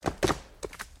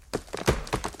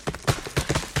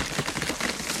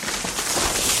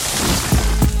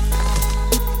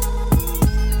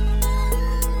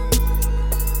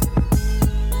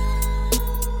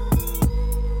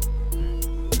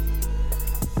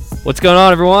What's going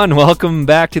on, everyone? Welcome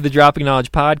back to the Dropping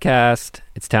Knowledge podcast.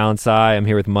 It's Talon Sai. I'm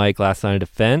here with Mike, Last Line of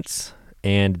Defense,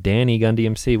 and Danny, Gun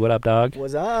DMC. What up, dog?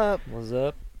 What's up? What's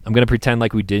up? I'm going to pretend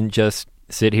like we didn't just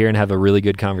sit here and have a really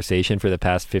good conversation for the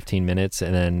past 15 minutes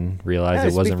and then realize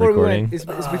it wasn't recording. It's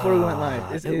before we went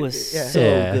live. It was yeah. so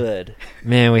Yeah. good.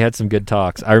 Man, we had some good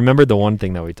talks. I remembered the one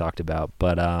thing that we talked about,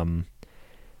 but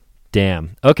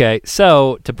damn. Okay,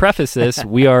 so to preface this,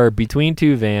 we are Between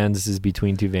Two Vans. This is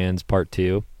Between Two Vans Part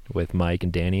 2 with Mike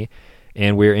and Danny,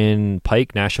 and we're in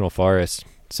Pike National Forest,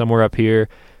 somewhere up here.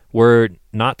 We're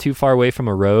not too far away from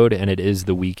a road, and it is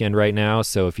the weekend right now,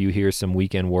 so if you hear some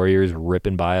weekend warriors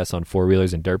ripping by us on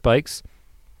four-wheelers and dirt bikes,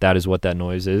 that is what that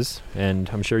noise is, and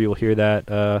I'm sure you'll hear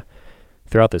that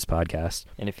throughout this podcast.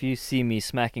 And if you see me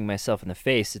smacking myself in the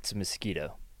face, it's a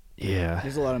mosquito. Yeah.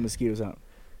 There's a lot of mosquitoes out.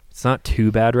 It's not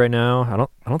too bad right now.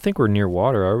 I don't think we're near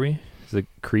water, are we? Is there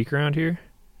a creek around here?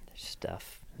 There's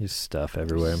stuff. There's stuff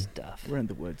everywhere. Stuff. We're in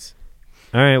the woods.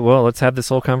 All right, well, let's have this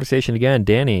whole conversation again.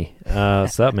 Danny,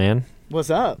 what's up, man?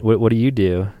 What's up? What do you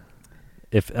do?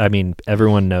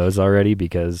 Everyone knows already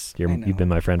because I know. you've been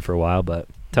my friend for a while, but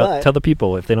tell the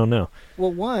people if they don't know.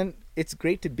 Well, one, it's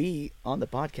great to be on the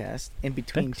podcast in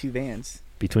between Thanks. two vans.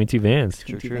 Between Two Vans.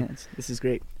 Between two True. vans. This is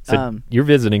great. So you're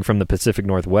visiting from the Pacific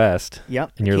Northwest.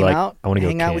 Yep. and you're Came like, out, I wanna go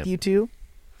hang out camp. with you two.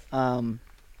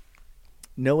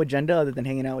 No agenda other than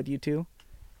hanging out with you two.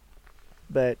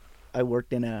 But I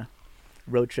worked in a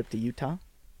road trip to Utah.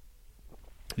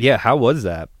 Yeah, how was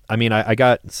that? I mean, I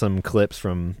got some clips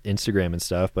from Instagram and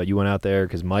stuff, but you went out there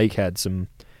because Mike had some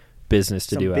business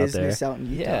to Some do out there. business out in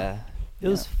Utah. Yeah. It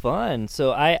was fun.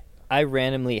 So I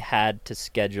randomly had to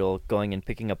schedule going and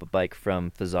picking up a bike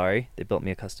from Fazari. They built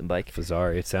me a custom bike.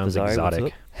 Fazari, it sounds Fazari, what's exotic.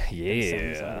 up?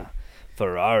 Yeah.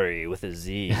 Ferrari with a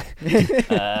Z.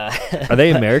 Are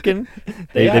they American?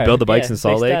 They are, build the bikes yeah, in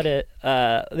Salt Lake?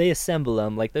 They assemble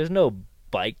them. Like, there's no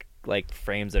bike like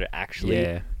frames that are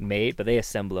actually made, but they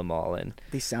assemble them all in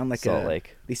They sound like Salt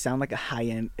Lake. They sound like a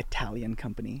high-end Italian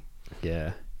company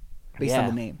Yeah. based on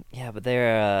the name. Yeah, but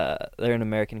they're an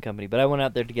American company. But I went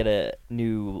out there to get a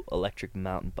new electric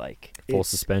mountain bike. Full It's-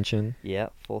 suspension. Yeah,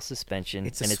 full suspension.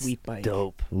 It's a and sweet bike.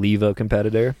 Dope. Levo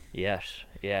competitor.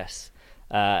 Yes.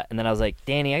 And then I was like,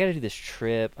 Danny, I got to do this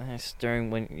trip.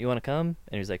 During when you want to come?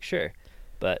 And he was like, sure.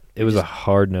 But It was a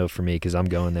hard no for me because I'm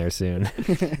going there soon.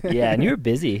 yeah, and you were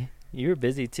busy. You were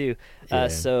busy too. Yeah.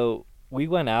 So we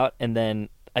went out, and then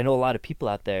I know a lot of people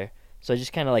out there. So I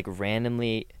just kind of like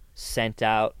randomly sent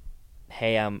out,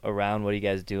 hey, I'm around. What are you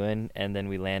guys doing? And then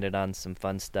we landed on some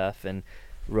fun stuff and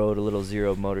rode a little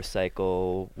Zero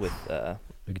motorcycle with,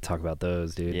 We could talk about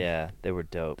those, dude. yeah, they were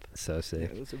dope. So Yeah, sick.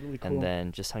 it was really cool. And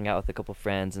then just hung out with a couple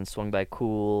friends and swung by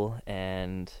Cool,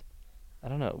 and I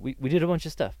don't know. We did a bunch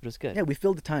of stuff. It was good. yeah, we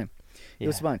filled the time. It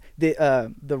was Yeah.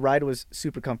 fun. The ride was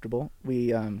super comfortable.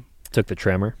 We Took the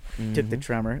Tremor. took the Mhm.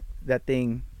 Tremor. That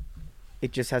thing,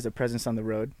 it just has a presence on the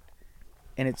road,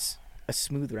 and it's a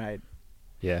smooth ride.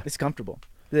 Yeah. It's comfortable.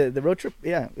 The road trip,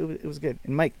 yeah, it was good.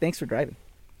 And Mike, thanks for driving.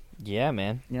 Yeah,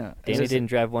 man. Yeah, Danny didn't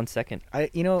drive 1 second.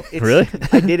 It's, Really?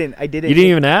 I didn't. You didn't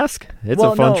even ask? It's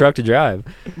Well, a fun no. truck to drive.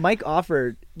 Mike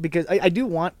offered because I did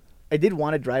want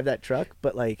to drive that truck,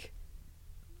 but like,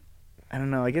 I don't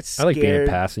know. I get I scared. like being a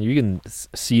passenger. You can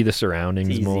see the surroundings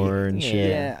It's easy. more and shit.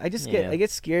 Yeah, I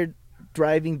get scared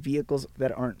driving vehicles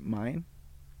that aren't mine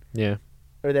Yeah.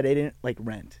 or that I didn't like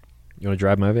rent. You want to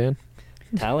drive my van?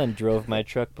 Talon drove my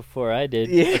truck before I did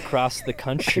Yeah. across the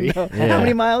country. No. Yeah. How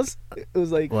many miles? It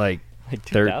was like Like, Like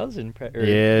Thir- 2,000?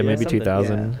 Yeah, maybe something.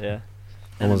 2,000. Yeah.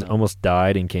 I don't know. almost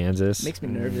died in Kansas. Makes me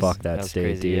nervous. Fuck that, That was state,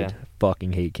 crazy, dude. yeah.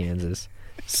 Fucking hate Kansas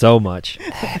so much.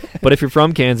 But if you're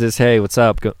from Kansas, hey, what's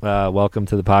up? Welcome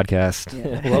to the podcast.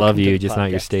 Yeah. Welcome Love to you, the just not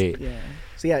your podcast. state. Yeah.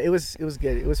 So yeah, it was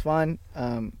good. It was fun.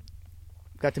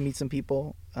 Got to meet some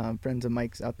people, friends of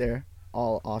Mike's out there,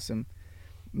 all awesome.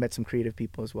 Met some creative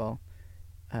people as well.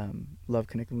 Love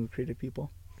connecting with creative people.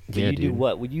 But Yeah, you do dude.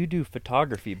 what? Would you do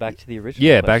photography? Back to the original.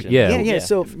 Yeah, back- question. yeah. Yeah.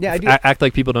 So yeah, I do. Act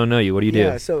like people don't know you. What do you do?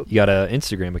 Yeah, so- you got an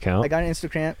Instagram account. I got an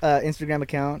Instagram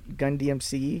account, Gun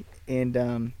DMC,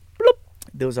 and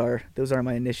those are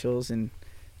my initials, and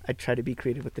I try to be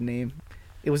creative with the name.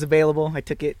 It was available. I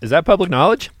took it. Is that public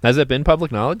knowledge? Has it been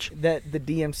public knowledge? That the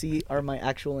DMC are my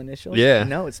actual initials. Yeah.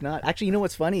 No, it's not. Actually, you know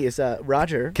what's funny is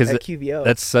Roger 'Cause at it- QVO.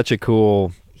 That's such a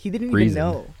cool. He didn't reason.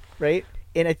 even know, right?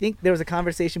 And I think there was a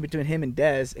conversation between him and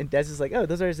Dez is like, "Oh,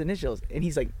 those are his initials," and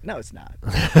he's like, "No, it's not."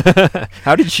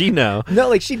 How did she know? No,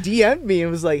 like she DM'd me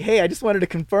and was like, "Hey, I just wanted to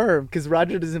confirm because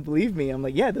Roger doesn't believe me." I'm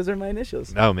like, "Yeah, those are my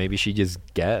initials." Oh, maybe she just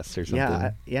guessed or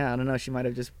something. Yeah, I don't know. She might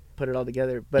have just put it all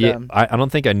together, but yeah, I don't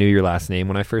think I knew your last name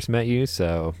when I first met you,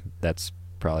 so that's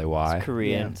probably why. It's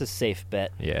Korean. Yeah. It's a safe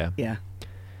bet. Yeah.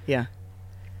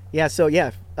 Yeah. So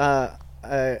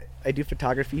I do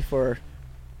photography for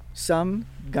some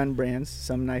gun brands,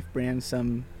 some knife brands,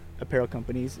 some apparel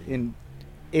companies. And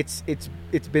it's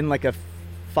been like a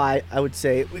five. I would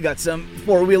say we got some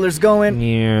 4-wheelers going.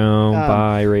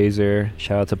 Bye Razor.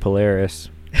 Shout out to Polaris.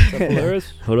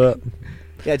 Polaris? Hold up.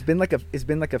 Yeah, it's been like a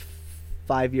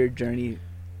 5-year journey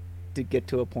to get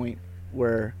to a point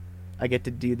where I get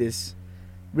to do this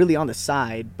really on the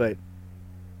side, but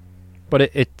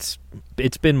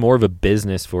it's been more of a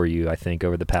business for you, I think,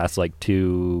 over the past like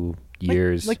 2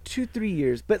 years. like 2-3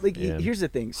 years. But like Yeah. here's the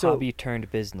thing. So Hobby turned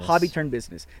business. hobby turned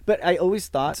business. But I always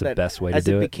thought That's the that best way to as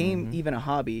do it it. became Mhm. even a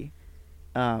hobby,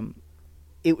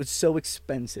 it was so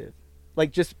expensive.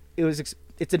 Like just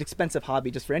it's an expensive hobby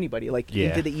just for anybody. Like Yeah.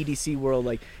 into the EDC world,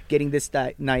 like getting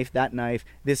that knife,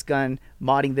 this gun,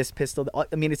 modding this pistol.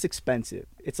 I mean, it's expensive.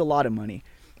 It's a lot of money.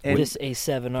 And, This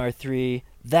A7R3,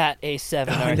 that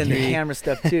A7R3. and then the camera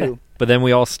stuff too. But then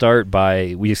we start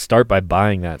by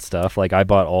buying that stuff. Like I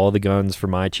bought all the guns for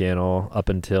my channel up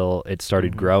until it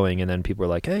started Mhm. growing, and then people were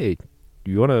like, "Hey,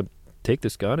 you want to take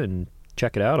this gun and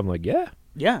check it out?" I'm like, "Yeah."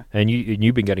 Yeah. And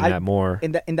you've been getting that more.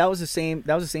 And that was the same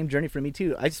journey for me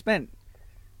too. I spent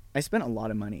a lot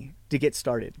of money to get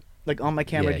started, like on my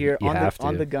camera Yeah, gear, you have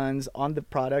on to. the guns, on the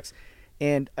products,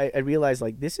 and I realized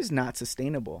like this is not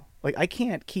sustainable. Like I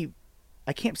can't keep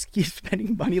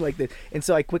spending money like this. And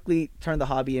so I quickly turned the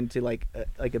hobby into like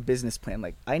a business plan.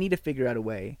 Like I need to figure out a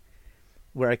way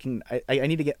where I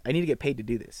need to get paid to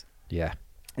do this. Yeah.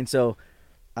 And so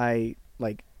I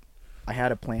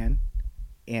had a plan,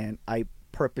 and I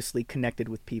purposely connected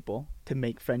with people to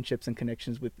make friendships and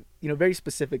connections with very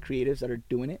specific creatives that are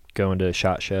doing it. Going to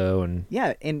SHOT Show and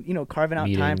And carving out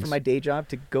time for Meetings. my day job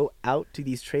to go out to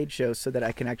these trade shows so that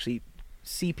I can actually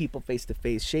see people face to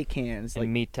face, shake hands,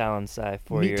 And meet Talon Sai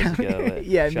 4 Meet years Talon- ago at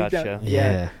Yeah, meet SHOT Talon- Show.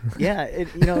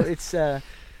 Yeah.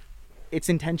 It's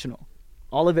intentional.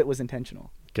 All of it was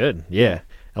intentional. Good. Yeah.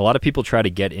 A lot of people try to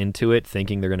get into it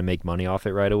thinking they're going to make money off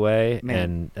it right away, Man.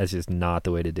 and that's just not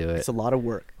the way to do it. It's a lot of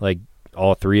work. Like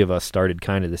all three of us started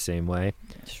kind of the same way,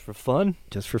 Just for fun.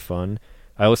 just for fun.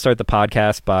 I always start the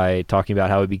podcast by talking about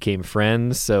how we became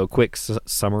friends. So quick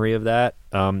summary of that.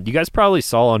 You guys probably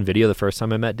saw on video the first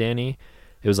time I met Danny.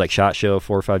 It was like SHOT Show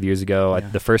 4 or 5 years ago. Yeah.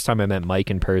 The first time I met Mike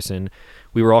in person,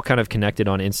 we were all kind of connected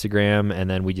on Instagram, and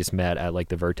then we just met at like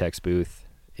the Vertex booth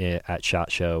at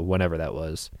SHOT Show, whenever that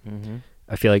was. Mm-hmm.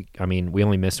 I feel like, we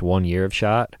only missed 1 year of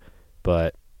SHOT,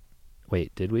 but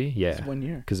wait, did we? Yeah, It's 1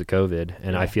 year. because of COVID,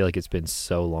 and I Yeah. feel like it's been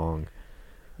so long.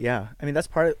 Yeah, I mean that's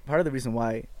part of the reason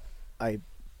why I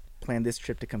planned this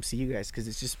trip to come see you guys, because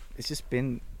it's just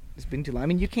been too long. I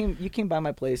mean, you came by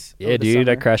my place. Yeah, over the dude,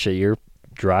 I summer. crashed at your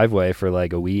driveway for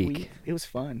like a week, It was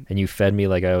fun. and you fed me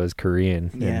like I was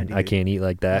Korean, Yeah, and I dude. can't eat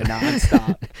like that.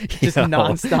 Nonstop, just Yo.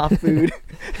 nonstop food.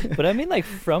 But I mean, like,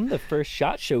 from the first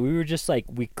SHOT Show, we were just like,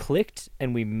 we clicked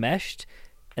and we meshed,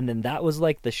 and then that was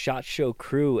like the SHOT Show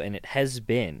crew, and it has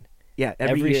been Yeah,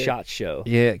 every year. SHOT Show.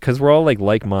 Yeah, because we're all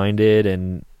like-minded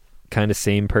and kind of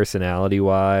same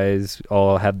personality-wise,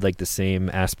 all have like the same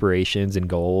aspirations and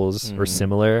goals or Mhm.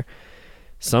 similar.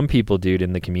 Some people, dude,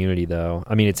 in the community, though,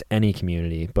 I mean, it's any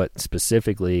community, but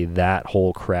specifically that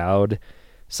whole crowd,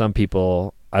 some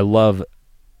people, I love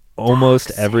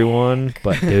almost everyone,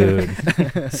 but dude,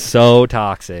 so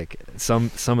toxic. Some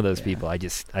of those people I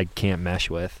can't mesh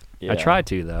with. Yeah. I try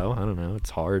to, though. I don't know.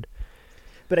 It's hard.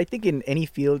 But I think in any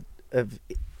field of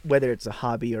whether it's a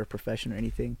hobby or a profession or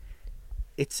anything,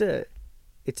 it's a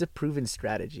proven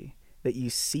strategy that you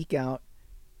seek out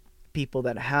people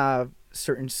that have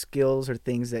certain skills or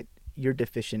things that you're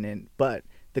deficient in, but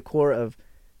the core of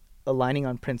aligning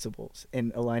on principles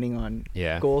and aligning on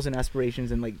Yeah. goals and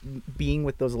aspirations, and like being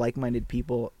with those like-minded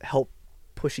people help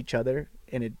push each other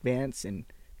and advance and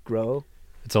grow.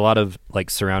 It's a lot of like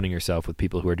surrounding yourself with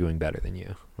people who are doing better than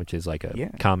you, which is like a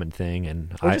Yeah. common thing,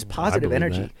 and Or just positive believe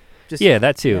energy. that. Just Yeah,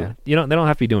 that too. yeah. They don't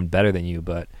have to be doing better than you,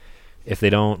 but if they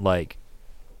don't like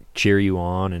cheer you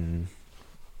on and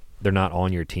they're not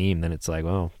on your team, then it's like,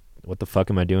 well, what the fuck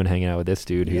am I doing hanging out with this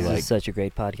dude who This like is such a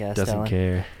great podcast, doesn't Talon.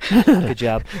 care? Good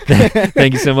job.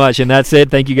 Thank you so much, and that's it.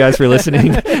 Thank you guys for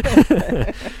listening.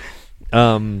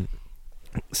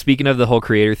 Speaking of the whole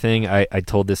creator thing, I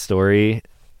told this story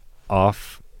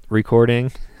off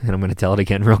recording, and I'm going to tell it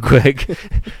again real quick.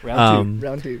 Round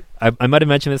two. I might have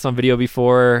mentioned this on video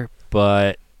before,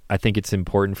 but I think it's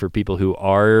important for people who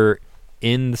are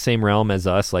in the same realm as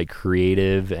us, like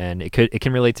creative, and it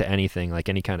can relate to anything, like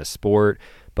any kind of sport,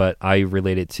 but I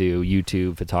relate it to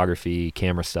YouTube, photography,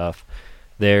 camera stuff.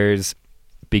 There's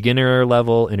beginner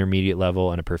level, intermediate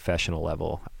level, and a professional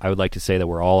level. I would like to say that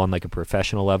we're all on like a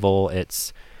professional level.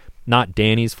 It's not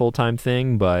Danny's full-time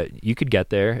thing, but you could get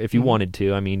there if you wanted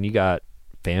to. I mean, you got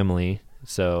family,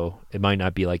 so it might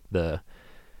not be like the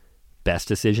best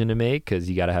decision to make because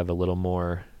you got to have a little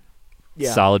more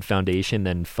solid foundation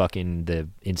than fucking the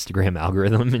Instagram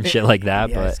algorithm and shit like that.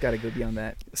 Yeah, but it's got to go beyond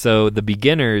that. So the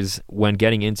beginners, when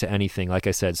getting into anything, like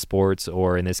I said, sports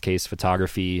or in this case,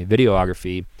 photography,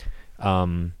 videography,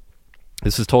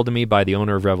 this was told to me by the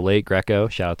owner of Revel 8, Greco.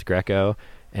 Shout out to Greco.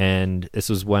 And this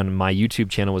was when my YouTube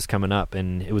channel was coming up.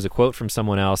 And it was a quote from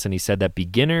someone else. And he said that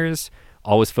beginners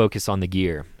always focus on the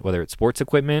gear, whether it's sports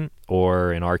equipment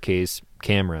or, in our case,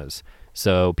 cameras.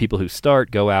 So people who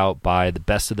start go out, buy the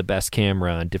best of the best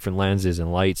camera and different lenses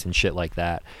and lights and shit like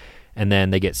that. And then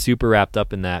they get super wrapped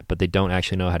up in that, but they don't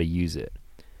actually know how to use it.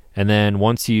 And then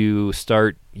once you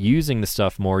start using the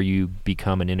stuff more, you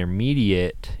become an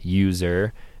intermediate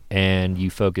user and you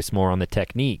focus more on the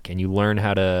technique and you learn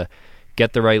how to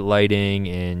get the right lighting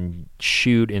and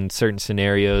shoot in certain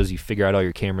scenarios. You figure out all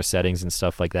your camera settings and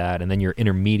stuff like that. And then you're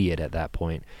intermediate at that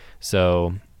point.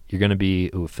 So you're going to be...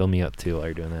 Ooh, fill me up too while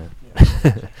you're doing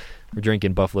that. We're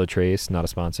drinking Buffalo Trace, not a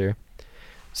sponsor.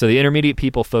 So the intermediate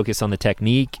people focus on the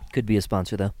technique. Could be a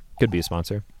sponsor, though. Could be a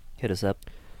sponsor. Hit us up.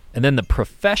 And then the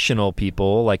professional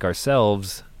people, like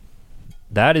ourselves,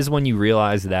 that is when you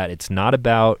realize that it's not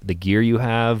about the gear you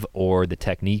have or the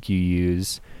technique you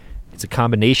use. It's a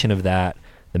combination of that.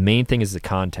 The main thing is the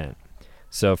content.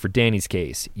 So for Danny's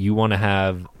case, you want to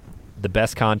have the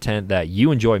best content that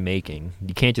you enjoy making.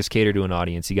 You can't just cater to an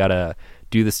audience. You got to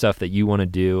do the stuff that you want to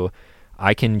do.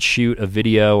 I can shoot a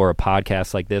video or a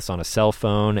podcast like this on a cell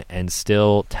phone and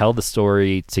still tell the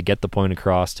story to get the point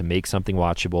across, to make something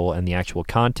watchable, and the actual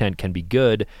content can be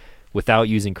good without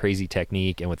using crazy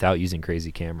technique and without using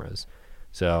crazy cameras.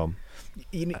 So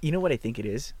you know what I think it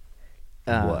is?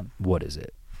 What is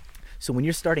it? So when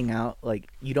you're starting out, like,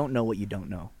 you don't know what you don't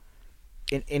know.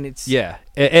 And it's... Yeah.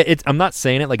 It's I'm not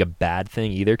saying it like a bad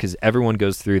thing either, because everyone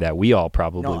goes through that. We all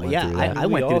probably went through that. I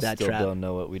went through that still trap. Don't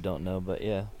know what we don't know, but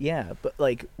yeah. Yeah, but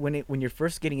like when you're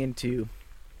first getting into,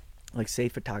 like, say,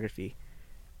 photography,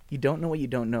 you don't know what you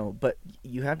don't know, but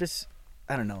you have this...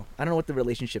 I don't know what the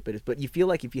relationship is, but you feel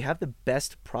like if you have the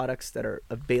best products that are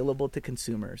available to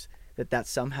consumers, that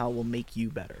somehow will make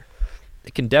you better.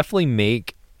 It can definitely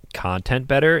make content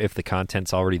better if the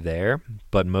content's already there,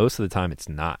 but most of the time it's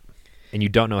not. And you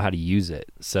don't know how to use it.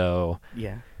 So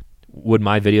yeah, would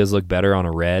my videos look better on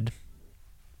a Red?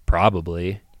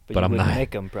 Probably, but I'm not.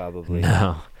 Make them probably.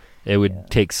 No, it would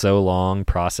take so long.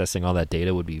 Processing all that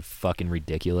data would be fucking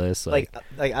ridiculous. Like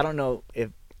I don't know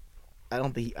if I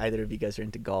don't think either of you guys are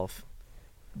into golf,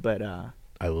 but no.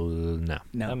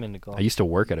 I'm into golf. I used to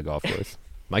work at a golf course.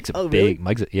 Mike's a really?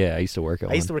 yeah. I used to work at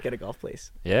one. I used to work at a golf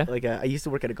place. Yeah, like I used to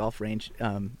work at a golf range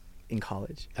in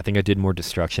college. I think I did more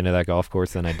destruction at that golf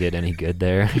course than I did any good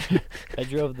there. I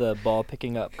drove the ball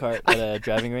picking up cart at a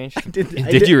driving range.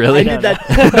 Did you really? I did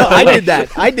that. No, I did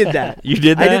that. I did that. You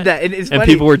did that? I did that. And it's and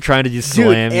funny. People were trying to just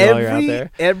slam you while you're out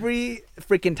there. Every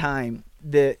freaking time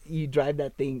that you drive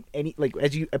that thing,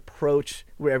 as you approach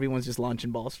where everyone's just launching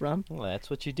balls from, well,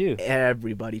 that's what you do.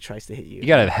 Everybody tries to hit you. You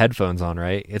gotta have headphones on,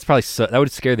 right? It's probably that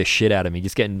would scare the shit out of me.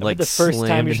 Just getting like the first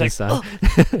time you're just like,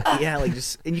 yeah, like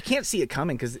just, and you can't see it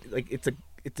coming because like it's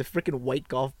a freaking white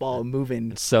golf ball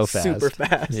moving so fast, super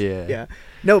fast. Yeah.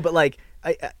 No, but like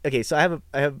okay, so I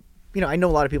have I know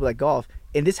a lot of people that golf,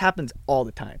 and this happens all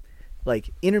the time.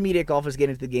 Like intermediate golfers get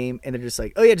into the game and they're just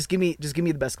like, oh yeah, just give me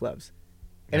the best clubs.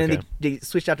 And then they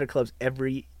switch out their clubs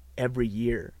every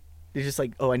year. They're just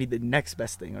like, oh, I need the next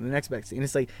best thing or the next best thing. And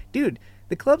it's like, dude,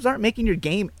 the clubs aren't making your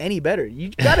game any better. You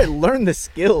got to learn the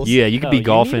skills. Yeah, you could be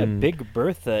golfing. You need a big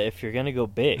Bertha if you're gonna go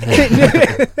big.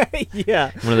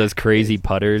 Yeah. One of those crazy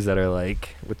putters that are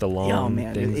like with the long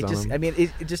things it on just, them. I mean,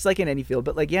 it just like in any field.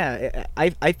 But like, yeah,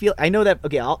 I feel, I know that.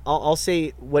 Okay, I'll say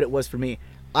what it was for me.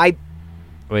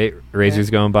 Wait, Razor's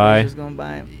going by. Razor's going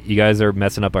by. You guys are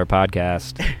messing up our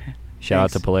podcast. Shout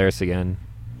out to Polaris again.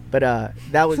 But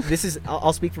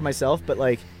I'll speak for myself, but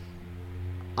like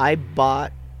I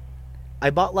bought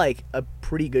like a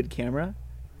pretty good camera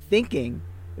thinking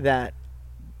that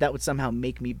would somehow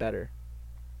make me better.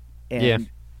 And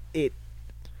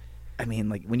I mean,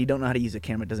 like, when you don't know how to use a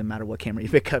camera, it doesn't matter what camera you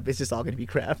pick up, it's just all going to be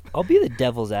crap. I'll be the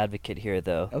devil's advocate here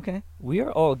though. Okay. We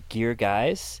are all gear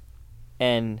guys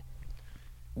and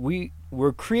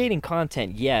we're creating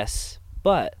content, yes,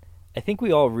 but I think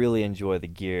we all really enjoy the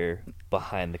gear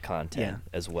behind the content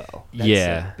as well. That's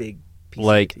a big piece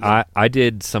like of it. I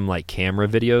did some like camera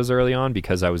videos early on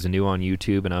because I was new on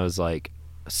YouTube and I was like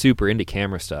super into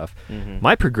camera stuff. Mm-hmm.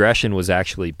 My progression was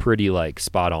actually pretty like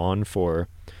spot on for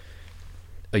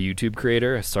a YouTube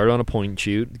creator. I started on a point and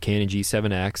shoot, the Canon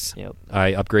G7X. Yep.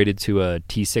 I upgraded to a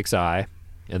T6i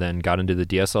and then got into the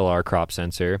DSLR crop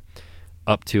sensor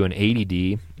up to an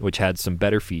 80D, which had some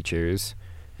better features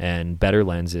and better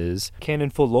lenses. Canon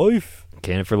for life.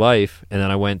 Canon for life. And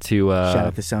then I went to Shout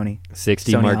out to Sony.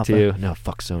 60 Sony Mark Alpha. II. No,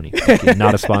 fuck Sony. Fuck you.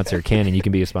 Not a sponsor. Canon, you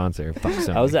can be a sponsor. Fuck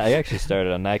Sony. I actually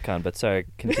started on Nikon, but sorry,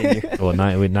 continue. Well,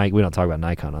 we don't talk about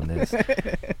Nikon on this.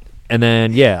 And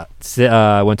then,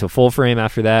 went to a full frame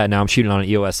after that, and now I'm shooting on an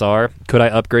EOS R. Could I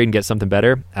upgrade and get something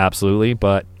better? Absolutely,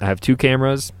 but I have 2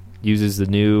 cameras, uses the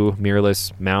new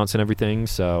mirrorless mounts and everything,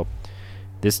 so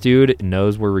this dude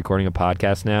knows we're recording a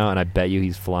podcast now, and I bet you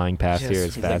he's flying past Just- here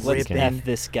as he's fast like, as he Let's can. F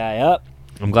this guy up.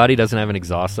 I'm glad he doesn't have an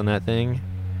exhaust on that thing.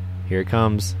 Here it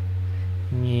comes.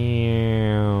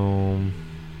 Meow.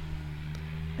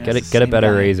 Get That's the a same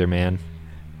better guy. Razor, man.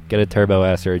 Get a Turbo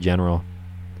S or a General.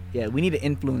 Yeah, we need to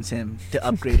influence him to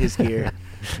upgrade his gear.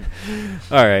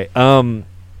 All right.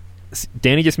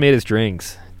 Danny just made his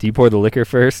drinks. Do you pour the liquor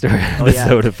first or the yeah.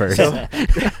 soda first? So,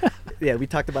 yeah, we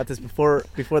talked about this before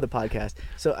the podcast.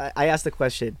 So I asked the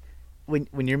question: when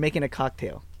you're making a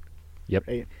cocktail, Yep.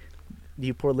 right, do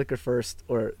you pour liquor first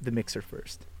or the mixer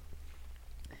first?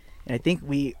 And I think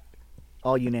we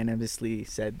all unanimously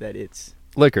said that it's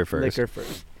Liquor first. liquor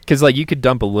first. Because like you could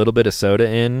dump a little bit of soda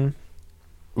in.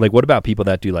 Like, what about people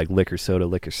that do like liquor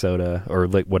soda, or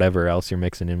whatever else you're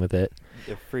mixing in with it?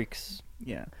 They're freaks.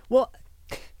 Yeah. Well,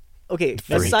 okay.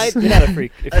 Freaks. Aside, You're not a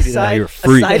freak. If you do that. You're a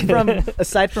freak.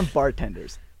 aside from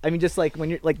bartenders, I mean, just like when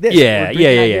you're like this. Yeah, we're drinking out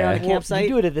yeah, here yeah. On a Well, campsite. you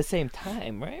do it at the same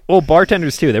time, right? Well,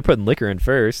 bartenders too. They're putting liquor in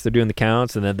first. They're doing the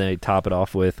counts, and then they top it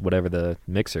off with whatever the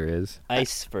mixer is.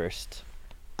 Ice first.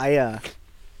 I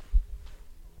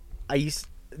used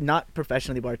not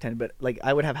professionally bartend, but like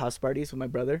I would have house parties with my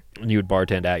brother. And you would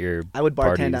bartend at your. I would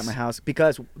bartend parties. at my house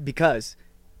because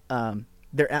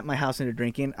they're at my house and they're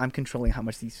drinking. I'm controlling how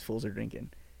much these fools are drinking,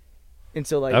 and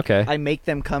so like Okay. I make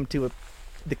them come to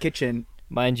the kitchen.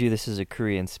 Mind you, this is a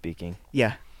Korean speaking,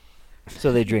 Yeah,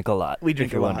 so they drink a lot. We drink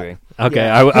if you're a lot. wondering. Okay,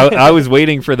 Yeah. I was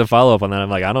waiting for the follow up on that. I'm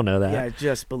like, I don't know that. yeah,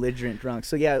 just belligerent drunk.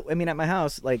 So yeah, I mean at my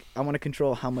house, like I want to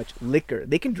control how much liquor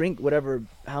they can drink,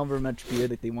 however much beer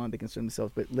that they want, they can serve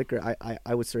themselves. But liquor,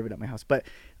 I would serve it at my house. But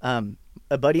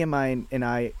a buddy of mine and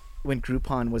I, when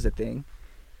Groupon was a thing,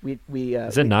 we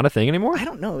Is it not a thing anymore? I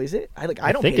don't know. Is it? I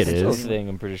don't think pay it attention is. This anymore. thing,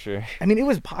 I'm pretty sure. I mean, it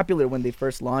was popular when they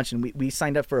first launched, and we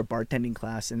signed up for a bartending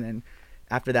class, and then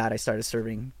after that, I started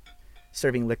serving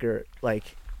liquor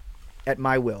like at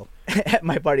my will at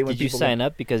my party. When Did you people sign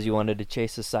up because you wanted to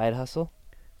chase a side hustle?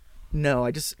 No,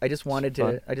 I just wanted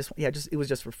fun? to. It was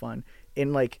just for fun.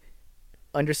 In like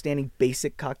understanding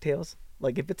basic cocktails,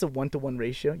 like if it's a 1-to-1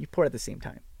 ratio, you pour at the same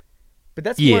time. But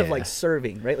that's more of Yeah. like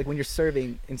serving, right? Like when you're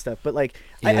serving and stuff. But like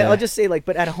Yeah. I'll just say like,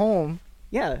 but at home,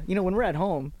 yeah, when we're at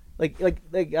home, I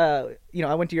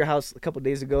went to your house a couple of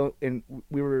days ago and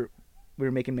we were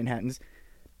making Manhattans.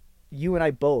 You and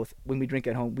I both, when we drink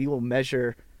at home, we will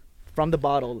measure from the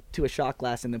bottle to a shot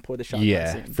glass and then pour the shot glass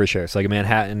Yeah, in. for sure. So like a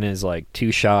Manhattan is like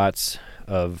 2 shots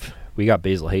of. We got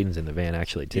Basil Hayden's in the van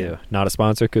actually too. Yeah. Not a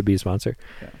sponsor, could be a sponsor.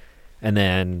 Yeah. And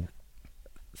then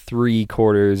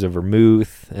 3/4 of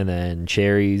vermouth, and then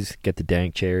cherries. Get the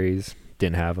dank cherries.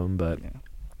 Didn't have them, but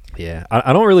yeah.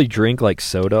 I don't really drink like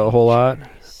soda a whole lot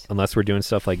unless we're doing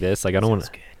stuff like this. Like I don't want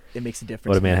to. It makes a difference.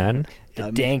 What a Manhattan?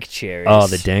 The dank cherries. Oh,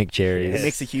 the dank cherries. It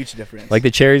makes a huge difference. Like the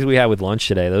cherries we had with lunch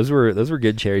today. Those were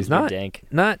good cherries. They're Not dank.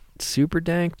 not super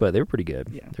dank, but they were pretty good.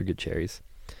 Yeah. They're good cherries.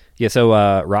 Yeah,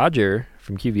 so Roger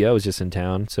from QVO was just in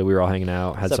town, so we were all hanging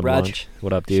out, had What's up, some Raj? lunch.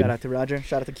 What up, dude? Shout out to Roger.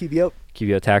 Shout out to QVO.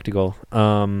 QVO Tactical.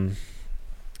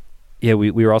 Yeah,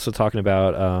 we were also talking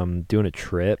about doing a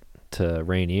trip to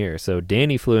Rainier. So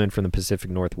Danny flew in from the Pacific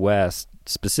Northwest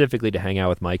specifically to hang out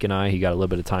with Mike and I. He got a little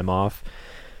bit of time off.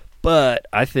 But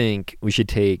I think we should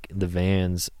take the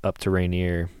vans up to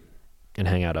Rainier and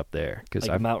hang out up there.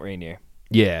 Like Mount Rainier.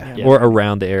 Yeah, Yeah. or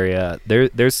around the area.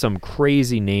 There's some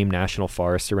crazy named national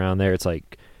forest around there. It's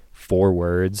like 4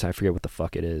 words. I forget what the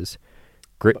fuck it is.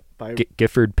 By,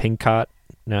 Gifford Pincott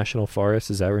National Forest.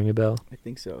 Does that ring a bell? I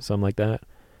think so. Something like that.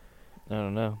 I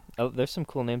don't know. Oh, there's some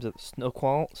cool names.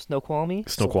 Snoqualmie.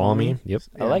 Snoqualmie. Yep.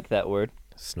 I like that word.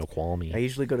 Snoqualmie. I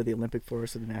usually go to the Olympic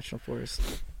Forest or the National Forest.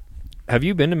 Have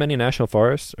you been to many national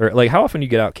forests? Or like how often do you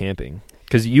get out camping?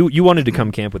 Because you wanted to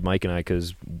come camp with Mike and I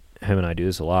because him and I do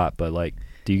this a lot. But like,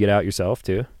 do you get out yourself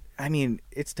too? I mean,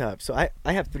 it's tough. So I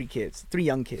have 3 kids, 3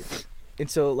 young kids. And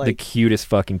so The like cutest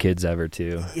fucking kids ever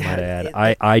too. Yeah, My dad.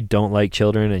 it- I don't like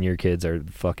children, and your kids are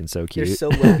fucking so cute. they're so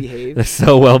well behaved. They're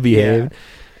so well behaved.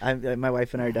 My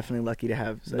wife and I are definitely lucky to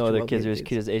have such No other kids well-behaved are as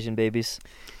cute as Asian babies.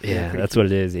 Yeah, Yeah, pretty that's what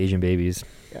it is. Asian babies.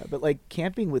 Yeah, but like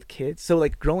camping with kids. So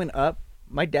like growing up,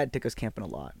 my dad took us camping a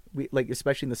lot. We like,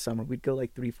 especially in the summer, we'd go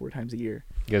like 3-4 times a year.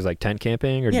 You guys like tent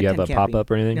camping, or do Yeah, you have a tent camping. pop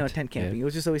up or anything? No, tent camping. It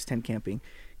was just always tent camping,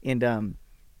 and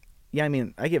yeah, I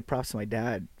mean, I give props to my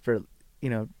dad for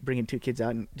bringing 2 kids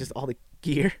out and just all the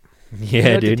gear.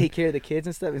 Yeah, To dude. take care of the kids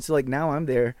and stuff. And so like now I'm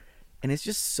there, and it's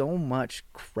just so much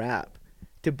crap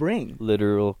to bring.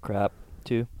 Literal crap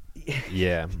too.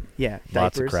 Yeah, Yeah,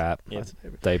 lots of diapers. crap. Yeah. Lots of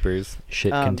diapers. Diapers,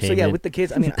 shit So containment. yeah, with the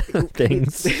kids, I mean,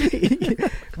 Things.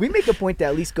 we make a point to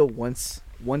at least go once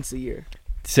a year.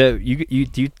 So you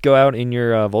do you go out in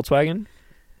your Volkswagen?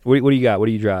 What do you got? What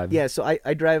do you drive? Yeah, so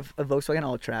I drive a Volkswagen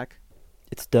All-Track.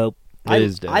 It's dope. It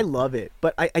is dope. I love it,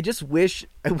 but I just wish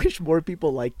more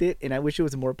people liked it, and I wish it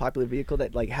was a more popular vehicle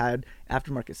that like had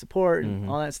aftermarket support and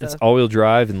all that stuff. It's all-wheel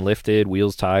drive and lifted,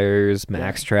 wheels, tires,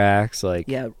 max tracks. Like,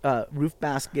 Yeah, roof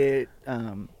basket.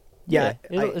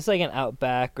 It's like an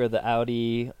Outback or the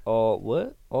Audi. What's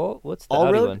the All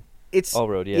Audi road. one? It's All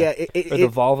road, yeah. Yeah, Or the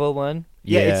Volvo one.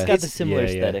 Yeah, yeah, It's got the similar yeah,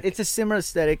 yeah. aesthetic. it's a similar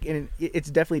aesthetic, and it's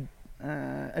definitely.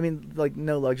 I mean, like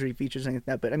no luxury features or anything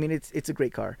like that, but I mean, it's a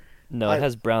great car. No, it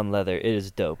has brown leather. It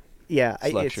is dope. Yeah,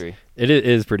 It's luxury. it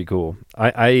is pretty cool.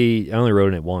 I only rode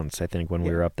in it once, I think, when we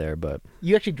Yeah. were up there. But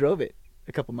You actually drove it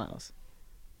a couple miles.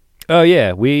 oh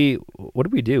yeah, what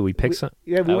did we do? We picked some.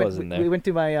 Yeah, I wasn't there. we went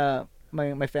to my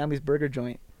my family's burger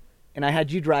joint, and I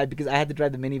had you drive because I had to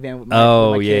drive the minivan with my.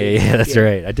 Oh with my yeah, kids. yeah, that's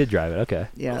right. I did drive it. Okay.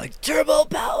 Yeah, turbo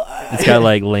power. It's got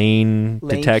like lane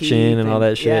Lane detection keep and all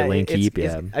that shit. yeah, lane it's- keep,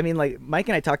 it's- yeah. I mean, like Mike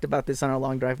and I talked about this on our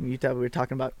long drive from Utah. We were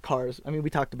talking about cars. I mean, we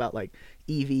talked about like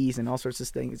EVs and all sorts of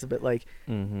things. But like,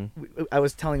 I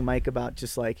was telling Mike about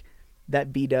just like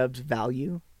that B-Dub's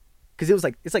value, because it's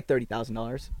like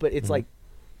 $30,000, but it's like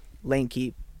lane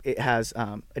keep. It has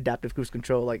adaptive cruise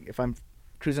control. Like if I'm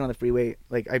cruising on the freeway,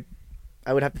 like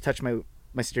I would have to touch my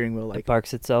steering wheel. It Like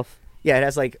parks itself. yeah, it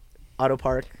has like auto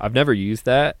park. I've never used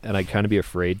that, and I'd kind of be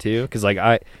afraid to, because like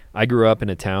I grew up in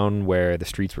a town where the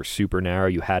streets were super narrow.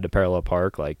 You had to parallel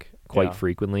park like quite Yeah.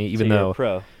 frequently, So even you're a though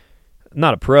pro.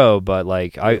 not a pro, but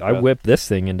like I pro. whipped this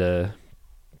thing into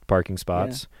parking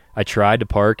spots. I tried to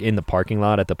park in the parking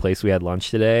lot at the place we had lunch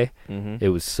today. Mm-hmm. It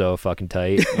was so fucking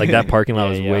tight. Like that parking lot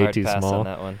was way too small. On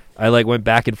that one. I like went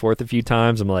back and forth a few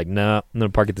times. I'm like, nah, I'm gonna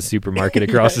park at the supermarket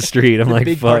across the street. I'm The like,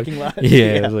 big fuck. parking lot.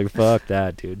 Yeah, Yeah. I was like, fuck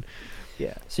that, dude.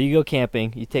 Yeah. So you go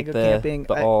camping. You take go the camping.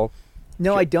 all.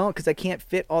 No, I don't, because I can't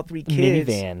fit all 3 kids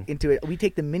Minivan. into it. We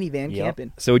take the minivan Yep.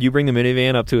 camping. So would you bring the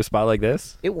minivan up to a spot like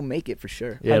this? It will make it for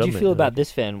sure. Yeah, How'd it'll you make feel it. about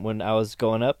this fan when I was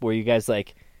going up? Were you guys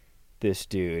like, this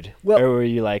dude? Well- or were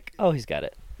you like, oh, he's got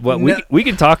it? Well, No. we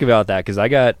can talk about that, because I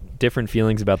got different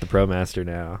feelings about the ProMaster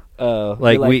now. Oh,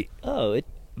 Like, you're oh,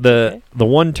 The Okay.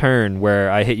 one turn where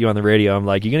I hit you on the radio, I'm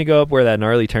like, you gonna go up where that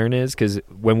gnarly turn is? Because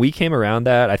when we came around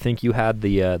that, I think you had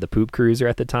the poop cruiser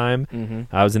at the time. Mm-hmm.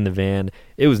 I was in the van.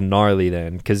 It was gnarly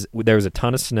then, because there was a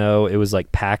ton of snow. It was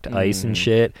like packed ice and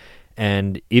shit.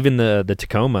 And even the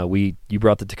Tacoma, you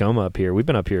brought the Tacoma up here. We've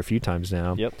been up here a few times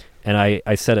now. Yep. And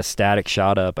I set a static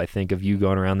shot up, I think, of you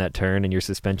going around that turn, and your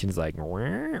suspension's like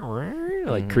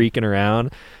creaking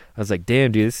around. I was like,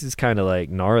 damn, dude, this is kind of like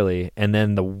gnarly. And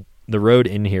then the road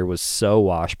in here was so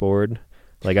washboard.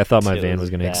 Like, I thought my It van was was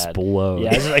going to bad. explode.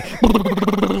 Yeah, I was like,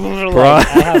 like,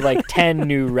 I have like 10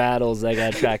 new rattles I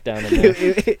gotta track down in there.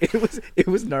 it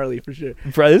was gnarly for sure.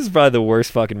 This is probably the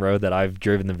worst fucking road that I've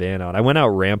driven the van on. I went out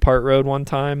Rampart Road one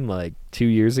time, like 2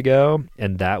 years ago,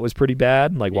 and that was pretty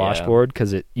bad, like Yeah. washboard,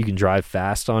 because you can drive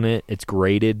fast on it. It's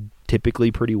graded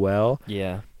typically pretty well,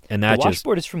 Yeah. and The that just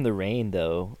washboard is from the rain,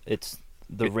 though.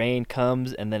 The rain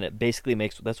comes, and then it basically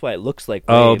makes. That's why it looks like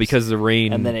oh, waves, because the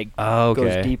rain, and then it okay.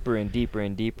 goes deeper and deeper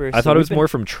and deeper. I So thought it we've was been- more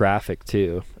from traffic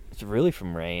too. It's really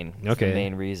from rain. It's Okay. the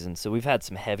main reason. So we've had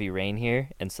some heavy rain here,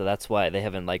 and so that's why they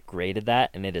haven't like graded that,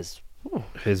 and it is.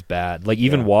 It's bad. Like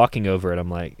even Yeah. walking over it, I'm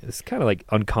like, it's kind of like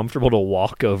uncomfortable to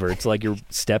walk over. It's like you're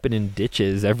stepping in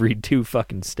ditches every 2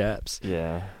 fucking steps.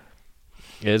 Yeah.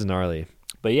 It is gnarly.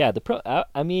 But yeah,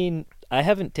 I mean, I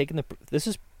haven't taken the. This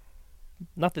is.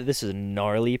 Not that this is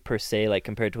gnarly per se, like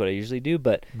compared to what I usually do,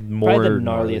 but More probably the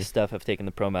gnarly. gnarliest stuff I've taken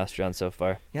the ProMaster on so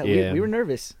far. Yeah, Yeah. We were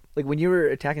nervous. Like when you were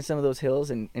attacking some of those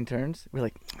hills and turns, we're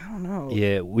like, I don't know.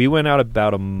 Yeah, we went out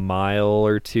about a mile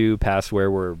or 2 past where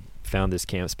we're found this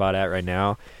camp spot at right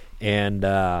now, and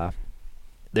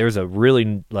there was a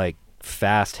really like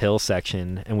fast hill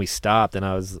section, and we stopped, and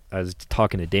I was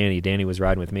talking to Danny. Danny was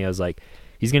riding with me. I was like,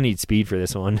 he's gonna need speed for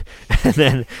this one. And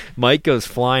then Mike goes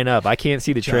flying up. I can't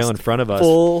see the trail in front of us.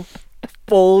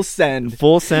 Full send.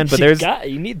 Full send, but there's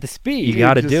you need the speed. You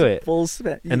gotta Just do it. Full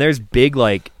send. and there's big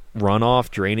like runoff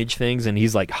drainage things, and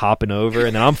he's like hopping over,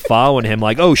 and then I'm following him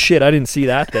like, oh shit, I didn't see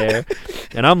that there.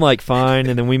 And I'm like, fine.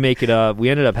 And then we make it up. We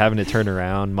ended up having to turn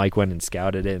around. Mike went and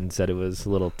scouted it and said it was a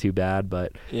little too bad,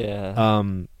 but Yeah.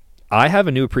 I have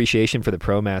a new appreciation for the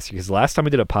ProMaster, because last time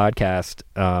we did a podcast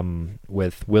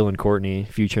with Will and Courtney,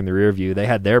 Future in the Rear View, they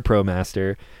had their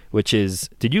ProMaster, which is,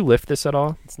 did you lift this at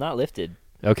all? It's not lifted.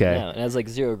 Okay. No, it has like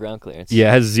 0 ground clearance. Yeah,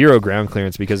 it has 0 ground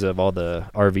clearance because of all the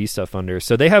RV stuff under.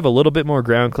 So they have a little bit more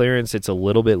ground clearance. It's a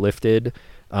little bit lifted.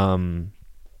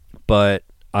 But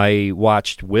I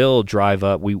watched Will drive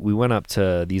up. We went up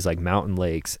to these like mountain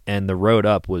lakes, and the road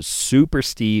up was super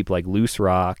steep, like loose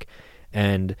rock.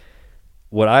 And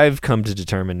what I've come to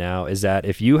determine now is that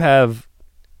if you have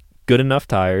good enough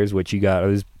tires, which you got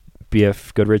those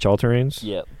BF Goodrich all-terrains.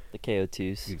 Yep, the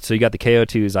KO2s. So you got the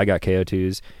KO2s, I got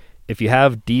KO2s. If you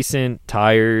have decent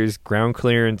tires, ground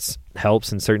clearance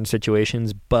helps in certain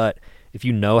situations, but if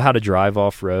you know how to drive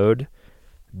off-road,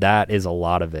 that is a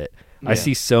lot of it. I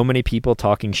see so many people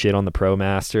talking shit on the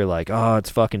ProMaster, like, oh, it's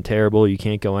fucking terrible, you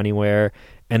can't go anywhere.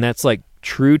 And that's like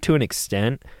true to an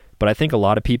extent, but I think a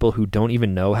lot of people who don't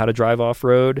even know how to drive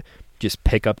off-road just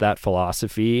pick up that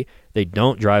philosophy. They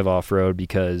don't drive off-road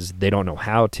because they don't know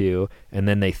how to, and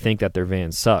then they think that their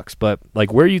van sucks. But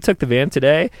like where you took the van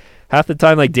today, half the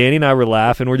time, like Danny and I were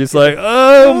laughing. We're just like,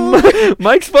 oh,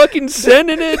 Mike's fucking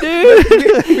sending it,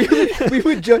 dude.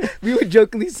 we would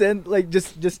jokingly send, like,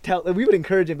 just tell. We would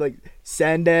encourage him, like,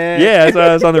 send it. Yeah, that's why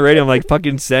I was on the radio. I'm like,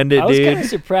 fucking send it, I was dude. kind of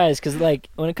surprised because, like,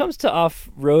 when it comes to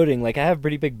off-roading, like, I have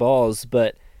pretty big balls,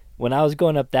 but when I was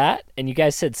going up that and you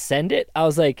guys said send it, I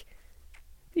was like,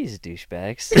 these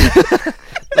douchebags.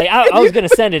 Like, I was going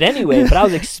to send it anyway, but I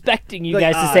was expecting you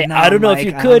guys to say, no, I don't know Mike,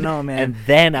 if you I could. don't know, man. And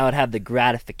then I would have the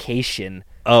gratification.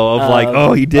 Oh, of like,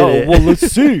 oh, he did it. Well, let's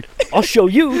see. I'll show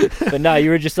you. But no, you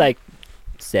were just like,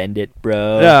 send it,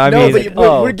 bro. Yeah, I mean,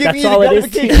 but we're giving that's you all the it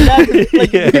is. gratification.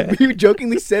 Like, Yeah. we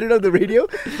jokingly said it on the radio,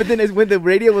 but then when the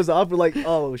radio was off, we're like,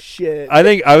 oh shit. I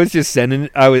think I was just sending.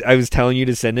 I was telling you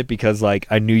to send it because like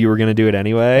I knew you were gonna do it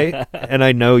anyway, and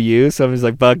I know you, so I was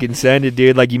like, fucking send it,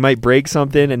 dude. Like you might break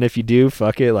something, and if you do,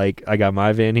 fuck it. Like I got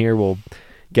my van here, we'll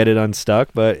get it unstuck.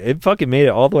 But it fucking made it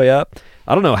all the way up.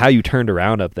 I don't know how you turned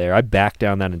around up there. I backed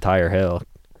down that entire hill.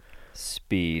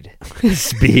 Speed.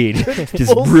 Speed,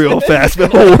 just Full real fast. No,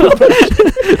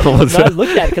 I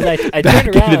looked at it because I Back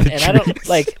turned into around the and I don't trees.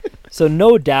 like. So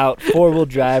no doubt, 4-wheel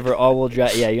drive or all-wheel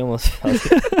drive. Yeah, you almost fell.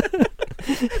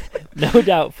 No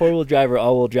doubt, 4-wheel drive or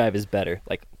all-wheel drive is better.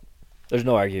 Like, there's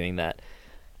no arguing that.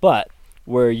 But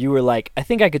where you were like, I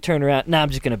think I could turn around. Nah, I'm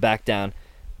just gonna back down.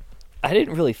 I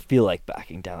didn't really feel like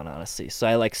backing down, honestly. So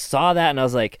I like saw that and I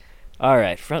was like, all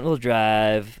right, front-wheel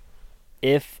drive.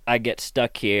 If I get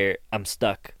stuck here, I'm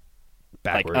stuck.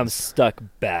 Backwards. Like, I'm stuck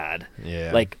bad.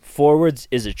 Yeah. Like, forwards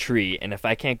is a tree, and if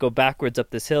I can't go backwards up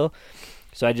this hill,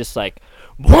 so I just like,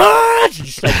 what?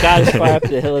 Just like got as far up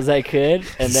the hill as I could,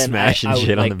 and then Smashing I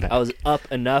shit on like, the back. I was up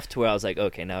enough to where I was like,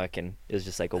 okay, now I can. It was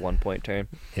just like a 1-point turn.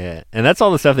 Yeah, and that's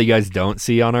all the stuff that you guys don't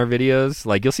see on our videos.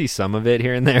 Like you'll see some of it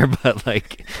here and there, but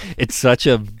like it's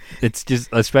just,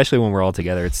 especially when we're all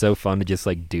together, it's so fun to just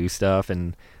like do stuff,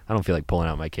 and I don't feel like pulling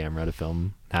out my camera to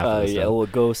film half of the Yeah, stuff. we'll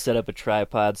go set up a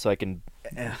tripod so I can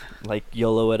like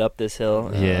YOLO it up this hill.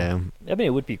 Yeah. I mean, it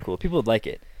would be cool. People would like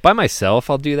it. By myself,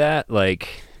 I'll do that,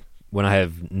 like when I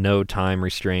have no time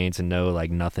restraints and no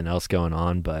like nothing else going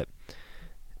on. But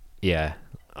yeah,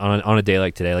 on a day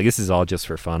like today, like this is all just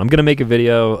for fun. I'm gonna make a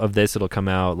video of this. It'll come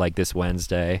out like this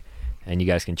Wednesday, and you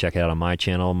guys can check it out on my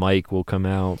channel. Mike will come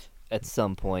out. At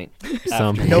some point.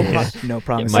 Some after No this. No Yeah,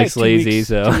 promise. Mike's probably 2 lazy, weeks,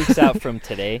 so 2 weeks out from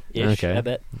today-ish, Okay. I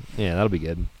bet. Yeah, that'll be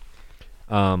good.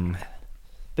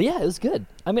 But yeah, it was good.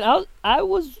 I mean, I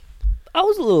was a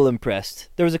little impressed.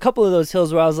 There was a couple of those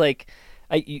hills where I was like,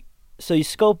 so you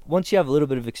scope once you have a little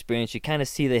bit of experience, you kind of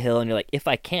see the hill and you're like, if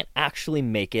I can't actually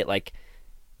make it, like,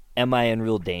 am I in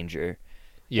real danger?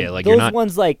 Yeah, And like those you're not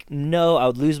ones, like, no, I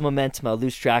would lose momentum, I would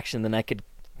lose traction, then I could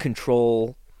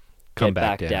control, come get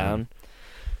back down.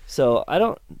 So I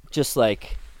don't just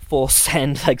like full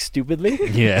send like stupidly.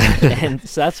 Yeah. And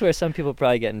so that's where some people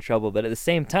probably get in trouble. But at the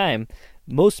same time,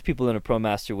 most people in a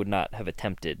ProMaster would not have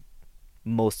attempted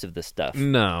most of the stuff.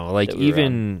 No, like that we were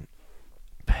even,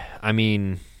 I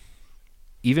mean,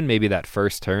 even maybe that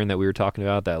first turn that we were talking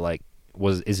about that like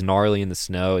is gnarly in the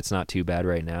snow. It's not too bad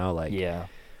right now. Like, Yeah.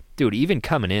 dude, even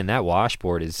coming in, that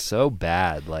washboard is so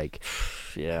bad. Like,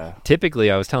 Yeah. typically,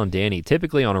 I was telling Danny,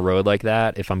 typically on a road like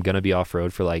that, if I'm gonna be off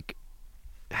road for like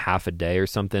half a day or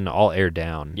something, all air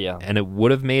down. Yeah. And it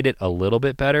would have made it a little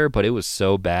bit better, but it was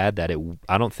so bad that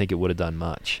I don't think it would have done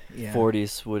much. Yeah.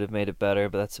 40s would have made it better,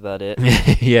 but that's about it.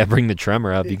 Yeah, bring the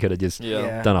tremor up. You could have just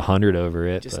Yeah. done 100 over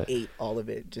it. Just but ate all of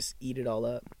it. Just eat it all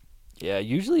up. Yeah,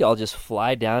 usually I'll just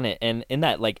fly down it, and in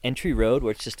that like entry road where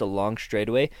it's just a long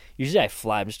straightaway, usually I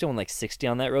fly. I'm just doing like 60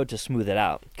 on that road to smooth it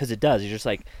out, because it does. You're just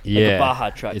like Yeah. a Baja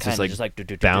truck, It's kind just, of like,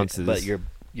 just like bounces. but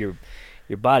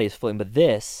your body is floating. But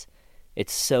this,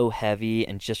 it's so heavy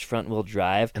and just front wheel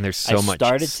drive. And there's so I much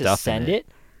started stuff to send in it,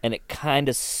 and it kind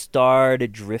of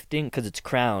started drifting because it's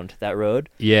crowned, that road.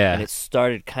 yeah. And it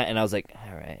started and I was like,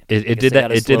 all right. It guess did I that.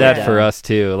 gotta It slow did that for down. us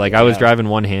too. Like I was Yeah. driving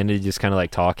one-handed, just kind of like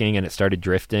talking, and it started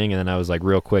drifting. And then I was like,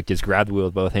 real quick, just grabbed the wheel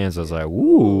with both hands. I was like,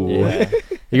 "Ooh, Yeah.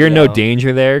 you're in no Yeah.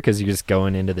 danger there because you're just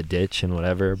going into the ditch and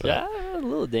whatever." But Yeah, a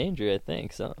little danger, I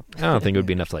think. So I don't think it would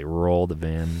be enough to like roll the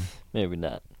van. maybe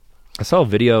not. I saw a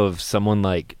video of someone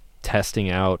like testing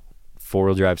out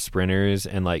four-wheel drive sprinters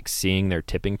and like seeing their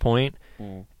tipping point.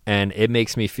 Mm. And it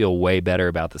makes me feel way better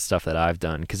about the stuff that I've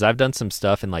done, because I've done some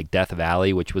stuff in like Death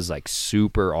Valley, which was like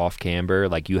super off camber,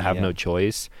 like you have Yeah. no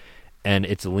choice, and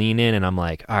it's lean in, and I'm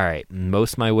like, all right,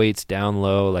 most of my weight's down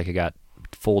low, like I got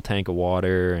full tank of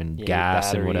water and Yeah,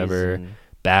 gas and batteries whatever, and-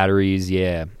 batteries,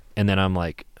 yeah, and then I'm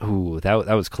like, ooh, that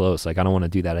was close, like I don't want to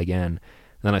do that again.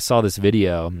 And then I saw this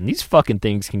video, and these fucking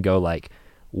things can go like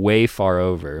way far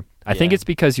over. I think Yeah. it's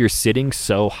because you're sitting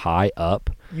so high up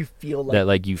You feel like that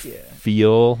like you yeah.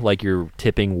 feel like you're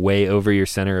tipping way over your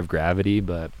center of gravity,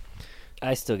 but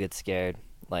I still get scared.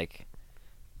 Like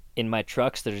in my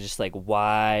trucks, they're just like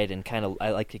wide and kind of.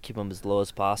 I like to keep them as low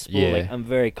as possible. Yeah. Like I'm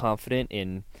very confident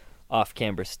in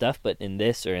off-camber stuff, but in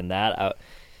this or in that,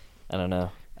 I don't know.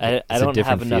 I It's a don't have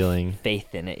different enough feeling.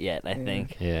 faith in it yet. I Yeah.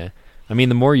 think. yeah. I mean,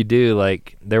 the more you do,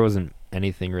 like there wasn't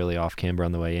anything really off camber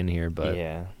on the way in here, but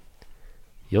Yeah.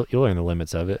 you'll learn the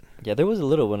limits of it. Yeah, there was a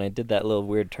little when I did that little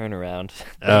weird turnaround.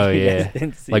 that Oh, you guys yeah.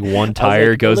 didn't see. Like one I was, tire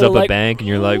like, goes little, up a like, bank, and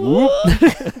you're like, whoop.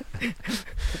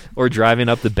 Or driving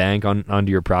up the bank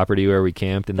onto your property where we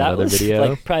camped in that other was video.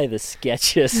 like probably the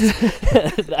sketchiest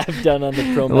that I've done on the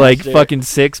ProMaster. Like fucking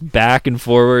 6 back and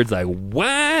forwards, like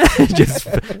what? Just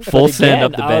full But send again,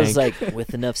 up the I bank. was like,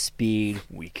 with enough speed,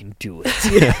 we can do it.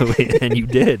 Yeah, and you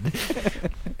did.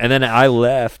 And then I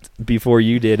left before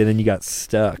you did, and then you got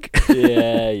stuck.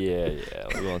 yeah.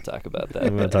 We won't talk about that.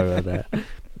 I'm gonna talk about that.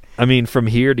 I mean, from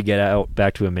here to get out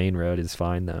back to a main road is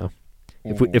fine though.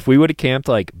 If we would have camped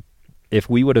if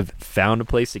we would have found a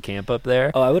place to camp up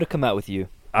there, Oh, I would have come out with you.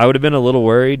 I would have been a little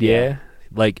worried. Yeah, Yeah.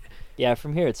 like Yeah,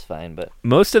 from here it's fine, but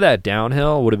most of that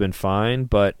downhill would have been fine,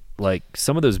 but like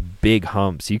some of those big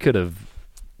humps, you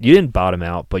didn't bottom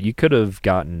out, but you could have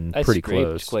gotten I pretty scraped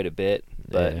close. quite a bit.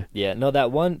 But Yeah. yeah, no,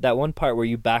 that one part where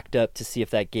you backed up to see if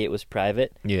that gate was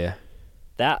private, Yeah,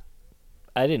 that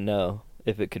I didn't know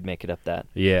if it could make it up that.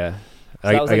 yeah. So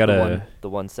that was I like got the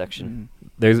one section.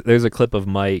 There's a clip of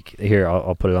Mike here.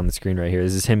 I'll put it on the screen right here.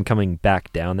 This is him coming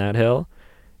back down that hill,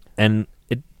 and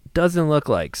it doesn't look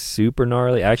like super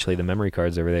gnarly. Actually, the memory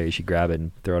card's over there. You should grab it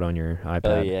and throw it on your iPad.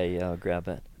 Oh yeah, I'll grab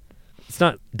it. It's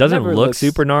not doesn't Never look looks-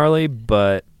 super gnarly,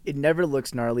 but It never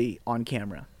looks gnarly on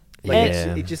camera. Like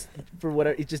yeah, it just for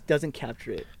whatever it just doesn't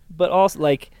capture it. But also,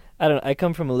 like, I don't know, I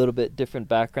come from a little bit different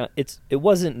background. It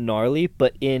wasn't gnarly,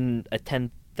 but in a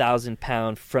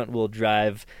 10,000-pound front-wheel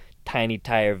drive tiny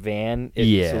tire van, it's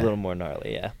Yeah. a little more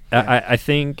gnarly. Yeah. I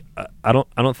think I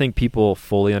don't think people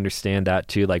fully understand that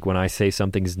too. Like when I say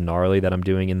something's gnarly that I'm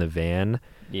doing in the van,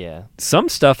 Yeah. some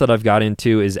stuff that I've got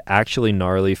into is actually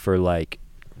gnarly for like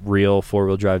real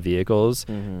 4-wheel drive vehicles.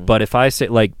 Mhm. But if I say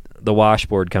like the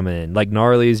washboard coming in, like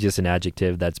gnarly is just an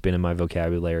adjective that's been in my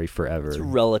vocabulary forever. It's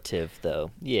relative,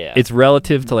 though. Yeah. It's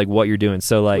relative to like what you're doing.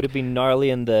 So like, Would it be gnarly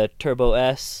in the Turbo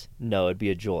S? No, it'd be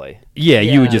a joy. yeah,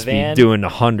 you Yeah. would just be Van? doing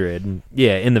 100.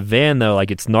 Yeah, in the van though, like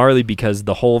it's gnarly because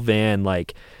the whole van,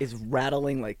 like It's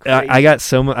rattling like crazy. I got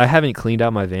so much. I haven't cleaned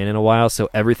out my van in a while, so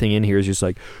everything in here is just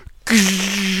like,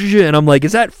 and I'm like,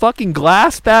 is that fucking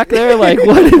glass back there? Like,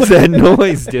 what is that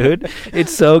noise, dude?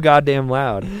 It's so goddamn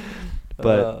loud.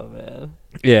 But oh man.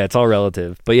 yeah, it's all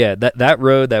relative. But yeah, that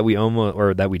road that we almost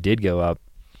or that we did go up,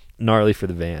 gnarly for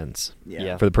the vans,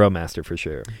 Yeah. for the ProMaster for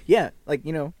sure. Yeah, like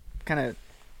kind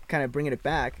of bringing it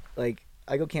back. Like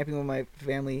I go camping with my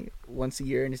family once a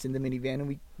year, and it's in the minivan,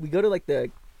 and we go to like the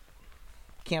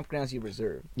campgrounds you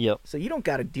reserve. Yep. So you don't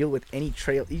got to deal with any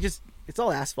trail. It's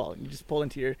all asphalt. You just pull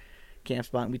into your camp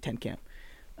spot and we tent camp.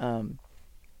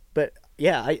 But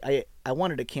yeah, I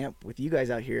wanted to camp with you guys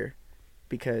out here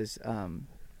because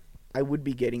I would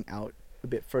be getting out a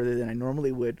bit further than I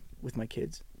normally would with my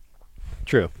kids.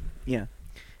 True. Yeah.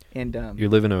 And You're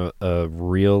living a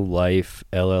real life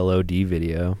LLOD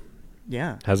video.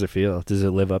 yeah, How's it feel? Does it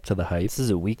live up to the hype? This is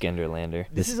a Weekenderlander.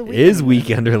 this is a is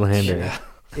weekend. Weekenderlander.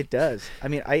 It does. I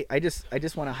mean, I just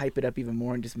want to hype it up even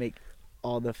more and just make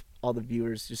all the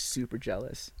viewers just super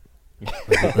jealous.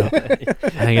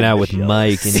 Hanging out with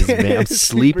Mike in his van. I'm Super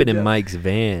sleeping in jealous. Mike's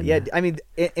van. Yeah, I mean,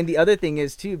 and the other thing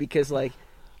is too, because like,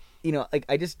 you know, like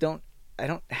I don't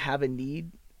have a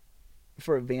need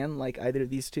for a van like either of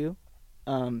these two,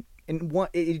 and one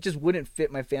it just wouldn't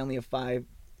fit my family of 5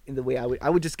 in the way I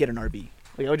would just get an RV.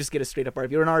 Like I would just get a straight up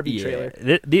RV or an RV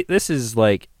trailer. This is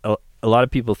like a lot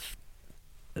of people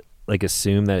like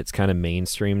assume that it's kind of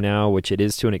mainstream now, which it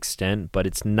is to an extent, but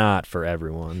it's not for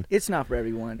everyone. It's not for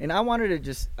everyone, and I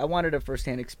wanted a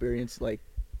firsthand experience, like,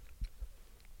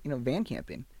 you know, van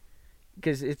camping,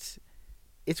 because it's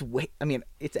way. I mean,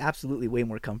 it's absolutely way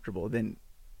more comfortable than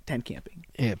tent camping.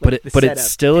 Yeah, Like, but the it's setup,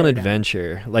 still an tear down.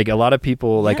 adventure. Like a lot of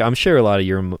people, like Yeah. I'm sure a lot of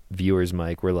your viewers,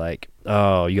 Mike, were like,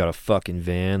 "Oh, you got a fucking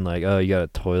van? Like, oh, you got a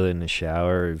toilet and a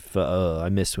shower? I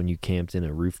miss when you camped in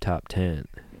a rooftop tent."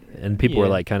 And people were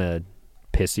Yeah. like kind of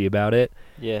pissy about it.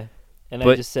 Yeah. And I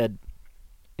But- just said,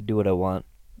 I do what I want.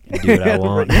 I do what I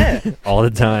want Yeah. all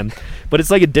the time. But it's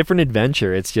like a different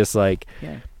adventure. It's just like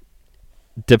Yeah.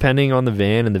 depending on the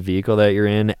van and the vehicle that you're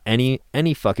in, any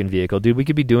fucking vehicle, dude, we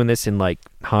could be doing this in like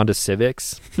Honda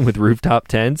Civics with rooftop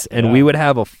tents, and Yeah. we would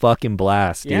have a fucking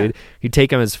blast, Yeah. dude. You take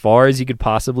them as far as you could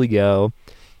possibly go,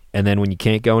 and then when you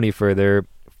can't go any further,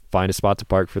 find a spot to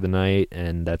park for the night,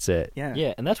 and that's it. Yeah.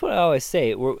 Yeah, and that's what I always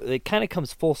say. It kind of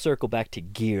comes full circle back to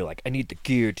gear. Like, I need the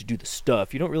gear to do the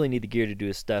stuff. You don't really need the gear to do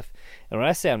the stuff. And what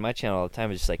I say on my channel all the time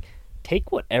is just like,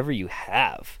 take whatever you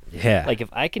have. Yeah. Like, if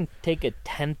I can take a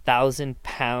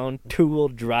 10,000-pound two-wheel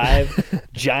drive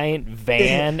giant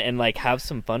van and like have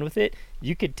some fun with it,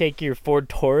 you could take your Ford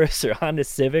Taurus or Honda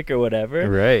Civic or whatever,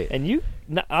 right. and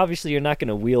obviously you're not going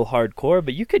to wheel hardcore,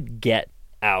 but you could get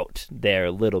out there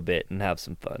a little bit and have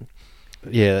some fun.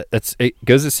 Yeah, it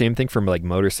goes the same thing for like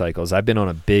motorcycles. I've been on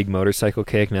a big motorcycle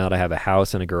kick now that I have a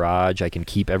house and a garage. I can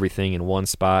keep everything in one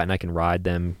spot and I can ride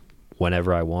them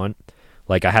whenever I want.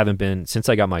 Like I haven't been since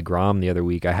I got my Grom the other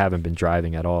week. I haven't been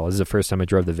driving at all. This is the first time I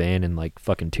drove the van in like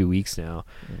fucking 2 weeks now.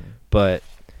 But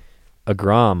a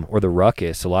Grom or the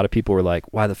Ruckus, a lot of people were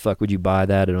like, "Why the fuck would you buy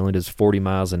that? It only does 40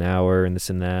 miles an hour and this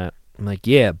and that." I'm like,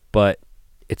 "Yeah, but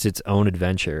it's its own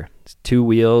adventure. It's 2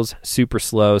 wheels, super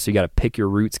slow, so you got to pick your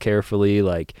routes carefully.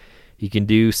 Like you can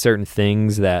do certain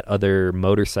things that other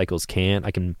motorcycles can't.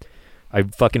 I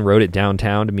fucking rode it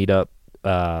downtown to meet up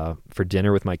for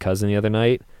dinner with my cousin the other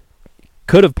night.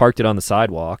 Could have parked it on the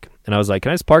sidewalk, and I was like,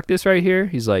 "Can I just park this right here?"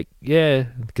 He's like, "Yeah,"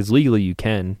 because legally you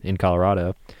can in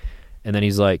Colorado. And then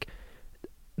he's like,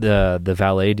 the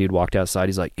valet dude walked outside.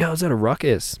 He's like, "Yo, is that a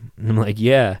Ruckus?" And I'm like,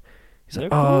 "Yeah." He's like,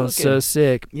 They're cool "Oh, so looking."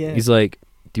 sick." Yeah. He's like,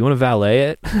 "Do you want to valet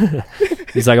it?"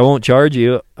 He's like, "I won't charge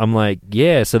you." I'm like,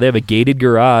 "Yeah." So they have a gated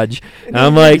garage. And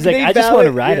I'm like, He's like, They I just want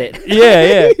to valet- ride yeah.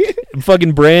 it. yeah.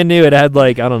 Fucking brand new. It had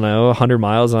like, I don't know, 100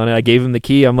 miles on it. I gave him the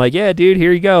key. I'm like, "Yeah, dude,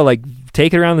 here you go. Like,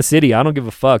 take it around the city. I don't give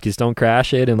a fuck. Just don't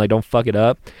crash it and like don't fuck it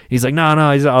up." He's like, no.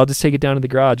 I'll just take it down to the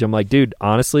garage. I'm like, "Dude,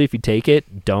 honestly, if you take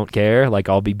it, don't care. Like,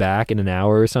 I'll be back in an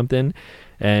hour or something."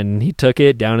 And he took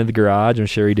it down to the garage. I'm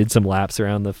sure he did some laps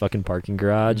around the fucking parking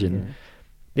garage. And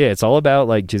yeah, it's all about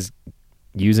like just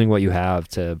using what you have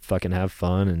to fucking have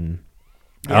fun. And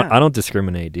Yeah. I don't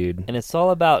discriminate, dude. And it's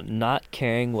all about not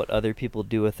caring what other people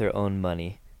do with their own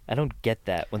money. I don't get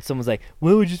that. When someone's like,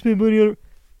 "Well, we just spend money on,"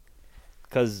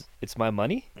 because it's my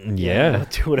money. Yeah.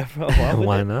 I'll do whatever I want with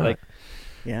Why it. not? Like,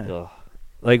 Yeah. ugh.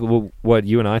 Like what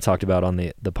you and I talked about on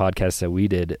the podcast that we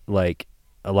did, like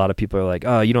a lot of people are like,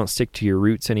 "Oh, you don't stick to your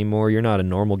roots anymore. You're not a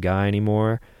normal guy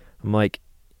anymore." I'm like,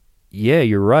 "Yeah,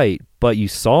 you're right. But you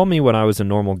saw me when I was a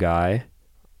normal guy.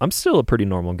 I'm still a pretty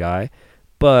normal guy.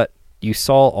 But you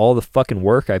saw all the fucking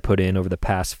work I put in over the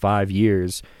past 5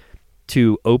 years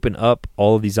to open up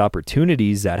all of these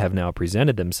opportunities that have now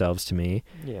presented themselves to me.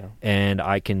 Yeah. And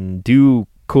I can do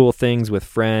cool things with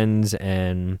friends,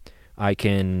 and I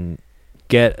can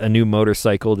get a new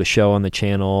motorcycle to show on the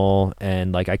channel,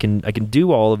 and like I can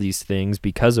do all of these things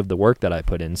because of the work that I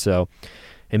put in." So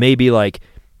it may be like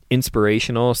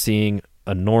inspirational seeing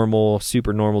a normal,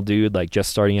 super normal dude like just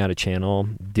starting out a channel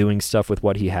doing stuff with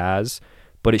what he has,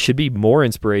 but it should be more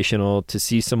inspirational to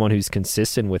see someone who's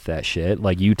consistent with that shit,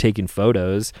 like you taking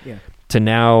photos, Yeah. to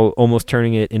now almost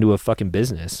turning it into a fucking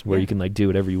business where Yeah. you can like do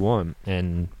whatever you want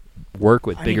and work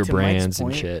with I mean, bigger to Mike's brands and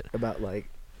point shit. about like,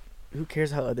 who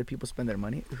cares how other people spend their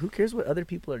money? Who cares what other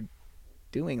people are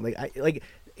doing? Like,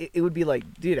 it would be like,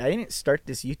 dude, I didn't start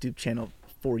this YouTube channel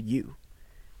for you.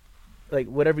 Like,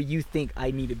 whatever you think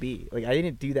I need to be. Like, I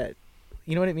didn't do that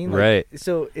You know what I mean? Like, Right.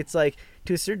 So it's like,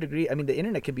 to a certain degree, I mean, the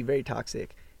internet can be very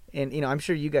toxic. And, I'm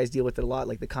sure you guys deal with it a lot,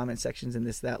 like the comment sections and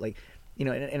this, that, like,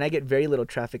 and I get very little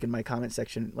traffic in my comment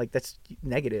section. Like, that's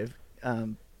negative.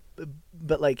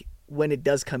 But like, when it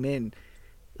does come in,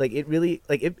 like, it really,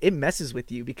 like, it messes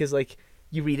with you because, like,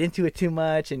 you read into it too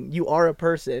much and you are a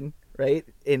person, right?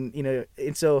 And,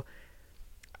 and so,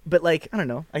 but like, I don't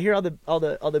know. I hear all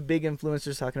the big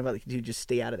influencers talking about, like, dude, just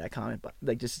stay out of that comment, but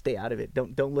like, just stay out of it.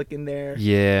 Don't look in there.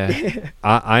 Yeah.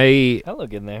 I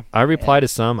look in there. I reply to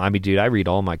some. I mean, dude, I read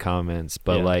all my comments,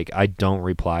 but like, I don't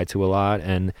reply to a lot.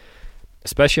 And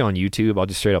especially on YouTube, I'll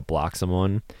just straight up block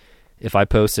someone. If I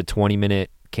post a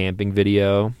 20-minute camping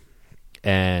video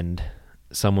and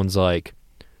someone's like,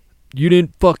 you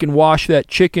didn't fucking wash that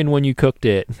chicken when you cooked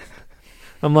it.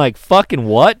 I'm like, fucking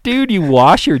what, dude? You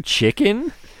wash your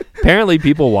chicken? Apparently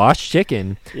people wash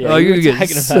chicken. Yeah, you're gonna get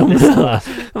some.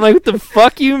 I'm like, what the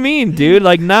fuck you mean, dude?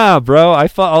 Like, nah, bro.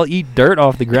 I'll eat dirt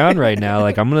off the ground right now.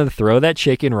 Like, I'm gonna throw that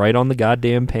chicken right on the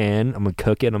goddamn pan. I'm gonna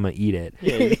cook it. I'm gonna eat it.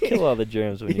 Yeah, you kill all the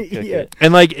germs when you cook it.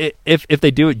 And like, if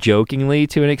they do it jokingly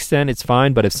to an extent, it's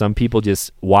fine. But if some people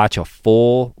just watch a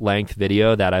full length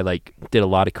video that I like did a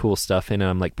lot of cool stuff in, and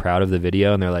I'm like proud of the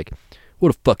video, and they're like,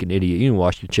 what a fucking idiot, you didn't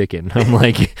wash your chicken. I'm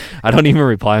like, I don't even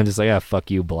reply. I'm just like, fuck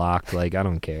you, blocked. Like, I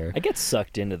don't care. I get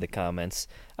sucked into the comments.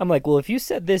 I'm like, well, if you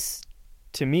said this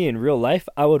to me in real life,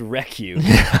 I would wreck you.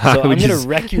 So I'm going to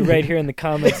wreck you right here in the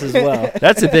comments as well.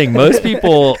 That's the thing. Most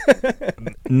people,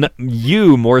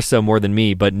 you more than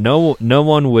me, but no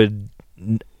one would,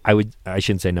 I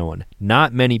shouldn't say no one.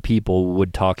 Not many people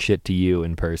would talk shit to you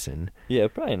in person. Yeah,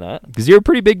 probably not. Because you're a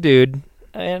pretty big dude.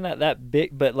 I'm not that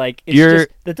big, but like just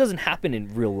that doesn't happen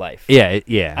in real life. Yeah,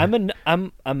 yeah.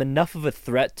 I'm enough of a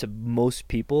threat to most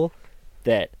people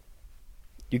that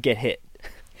you get hit.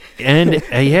 And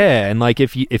yeah, and like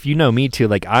if you know me too,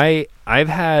 like I've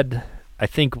had, I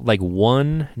think, like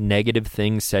one negative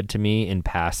thing said to me in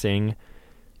passing.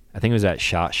 I think it was at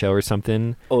SHOT Show or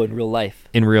something. Oh, in real life.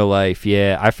 In real life,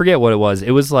 yeah. I forget what it was.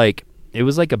 It was like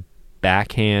a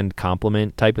backhand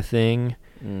compliment type of thing.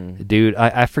 Dude,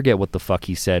 I forget what the fuck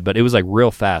he said, but it was like real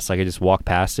fast. Like I just walked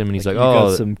past him and he's like, you "Oh,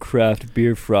 got some craft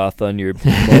beer froth on your no.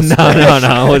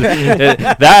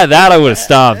 that I would have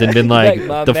stopped and been like,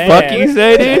 the man. fuck you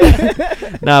say,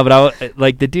 dude?" No, but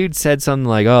like the dude said something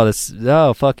like,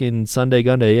 "Oh, fucking Sunday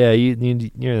Gunday, yeah, you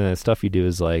the stuff you do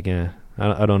is like, I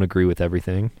don't agree with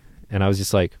everything," and I was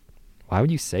just like, why would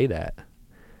you say that?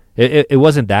 It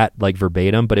wasn't that like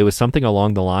verbatim, but it was something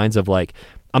along the lines of like,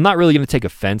 I'm not really going to take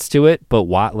offense to it, but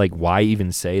why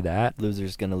even say that?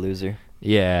 Loser's gonna loser.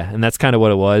 Yeah, and that's kind of what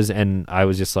it was, and I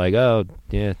was just like, oh,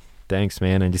 yeah, thanks,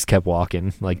 man, and just kept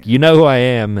walking. Like, you know who I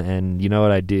am, and you know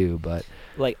what I do, but...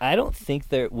 Like, I don't think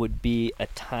there would be a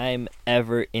time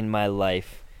ever in my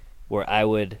life where I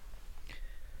would,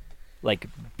 like,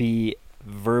 be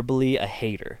verbally a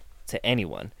hater to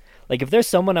anyone. Like, if there's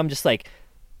someone I'm just, like,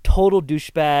 total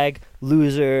douchebag,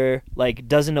 loser, like,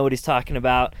 doesn't know what he's talking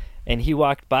about, and he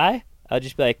walked by, I'll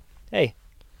just be like, hey,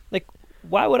 like,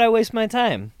 why would I waste my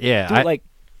time? Yeah, Dude,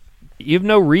 you have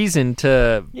no reason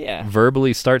to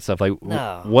verbally start stuff. Like,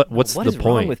 no. what's what the is point?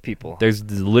 Wrong with people? There's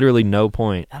literally no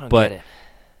point. I don't but get it.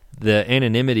 The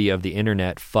anonymity of the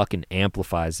internet fucking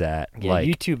amplifies that. Yeah, like,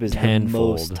 YouTube is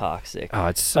tenfold. the most toxic. Oh,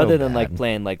 it's so other than bad. like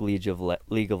playing like League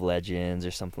of Legends or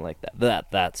something like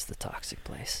that. That's the toxic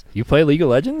place. You play League of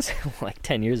Legends? Like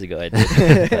 10 years ago, I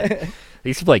did. I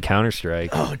used to play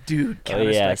Counter-Strike. Oh, dude,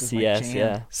 Counter-Strike was CS, my jam.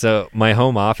 yeah. So my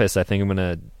home office, I think I'm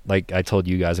gonna, like I told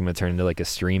you guys, I'm gonna turn into like a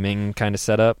streaming kind of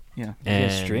setup. Yeah. You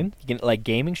And can stream? You can like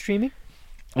gaming streaming?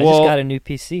 I Well- just got a new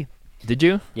PC. Did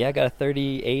you? Yeah, I got a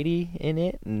 3080 in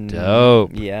it. And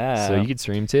Dope. Yeah. So you could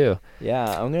stream too. Yeah,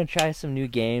 I'm gonna try some new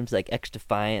games like X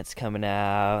Defiance coming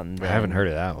out. And I haven't then heard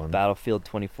of that one. Battlefield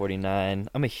 2049.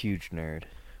 I'm a huge nerd.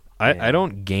 I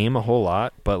don't game a whole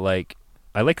lot, but like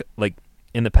I like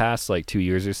in the past like 2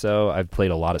 years or so, I've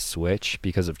played a lot of Switch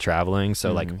because of traveling.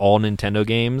 So like all Nintendo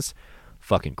games,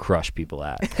 fucking crush people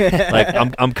at. Like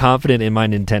I'm confident in my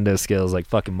Nintendo skills. Like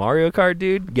fucking Mario Kart,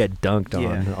 dude, get dunked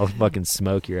on. I'll fucking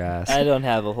smoke your ass. I don't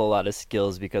have a whole lot of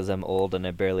skills because I'm old and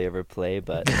I barely ever play,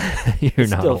 but You're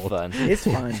it's not still old. fun. It's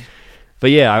fun. But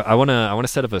yeah, I wanna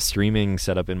set up a streaming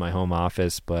setup in my home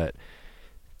office, but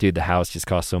dude, the house just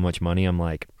costs so much money. I'm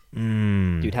like,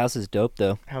 Dude, house is dope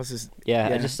though. House is. Yeah,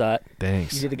 I Yeah. just saw it.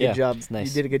 thanks. You did a good Yeah, job. it's nice.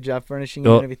 You did a good job furnishing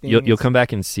Well, and everything. you'll It's- come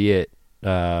back and see it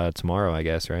tomorrow, I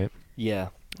guess, right? Yeah,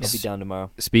 I'll be down tomorrow.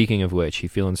 Speaking of which, you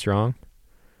feeling strong?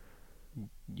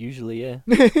 Usually, yeah.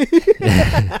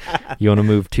 You want to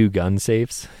move 2 gun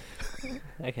safes?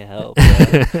 I can help.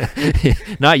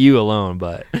 Not you alone,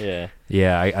 but Yeah.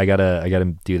 yeah, I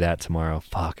gotta do that tomorrow.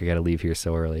 Fuck, I gotta leave here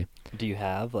so early. Do you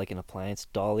have like an appliance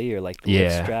dolly or like the Yeah.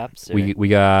 lift straps? Or? We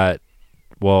got,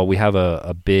 well, we have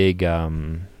a big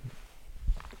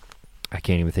I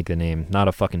can't even think of the name. Not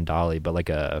a fucking dolly, but like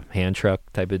a hand truck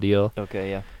type of deal. Okay,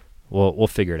 yeah. We'll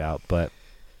figure it out. But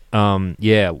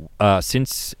yeah,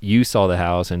 since you saw the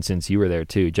house and since you were there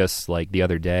too, just like the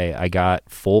other day, I got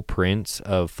full prints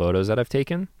of photos that I've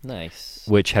taken. Nice.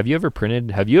 Which have you ever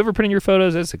printed your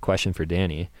photos? That's a question for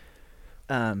Danny.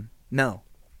 No.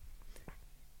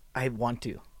 I want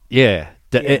to. Yeah,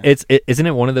 Yeah. Isn't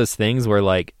it one of those things where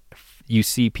like you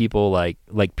see people like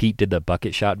Pete did the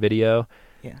bucket shot video,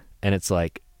 Yeah. and it's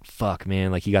like, fuck,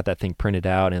 man, like he got that thing printed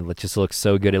out and it just looks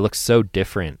so good. It looks so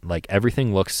different. Like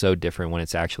everything looks so different when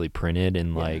it's actually printed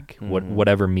in like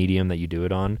whatever medium that you do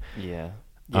it on. Yeah.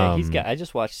 Yeah, he's Um, got. I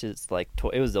just watched his like.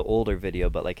 It was the older video,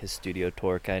 but like his studio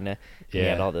tour kind of. He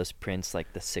had Yeah. all those prints,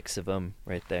 like the 6 of them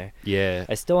right there. Yeah.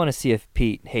 I still want to see if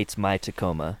Pete hates my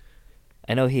Tacoma.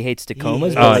 I know he hates Tacomas,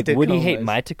 hates but like, would he Tacomas. hate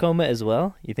my Tacoma as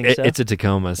well? You think so? It's a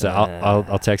Tacoma, so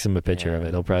I'll text him a picture of yeah.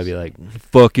 it. He'll probably be like,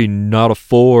 fucking not a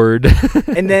Ford.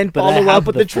 And then But I follow have up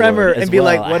with the the Tremor Ford as and be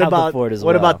like, well. I what have the about Ford as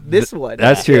what well. about this one?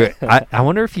 That's true. I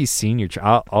wonder if he's seen your.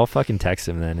 I'll fucking text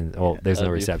him then. And, well, there's no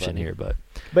that'd be reception funny. here, but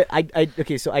But I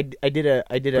okay, so I did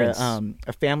Prince.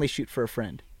 a family shoot for a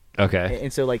friend. okay.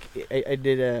 And so like I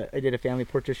did a family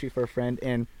portrait shoot for a friend,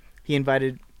 and he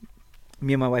invited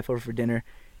me and my wife over for dinner,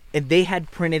 and they had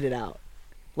printed it out,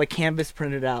 like canvas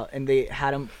printed out, and they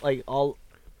had them like all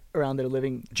around their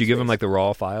living. Did you give him space. like the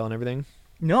raw file and everything?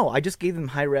 No, I just gave them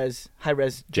high res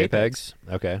JPEGs.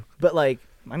 Okay. But like,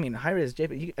 I mean, high res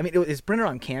JPEG. I mean, it's printed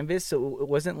on canvas, so it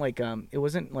wasn't like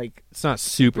It's not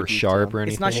super sharp detailed. or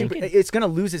anything. it's not super. It's gonna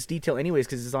lose its detail anyways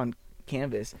because it's on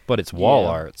canvas. but it's wall Yeah.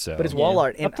 art. So. But it's wall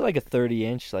art, and up to like a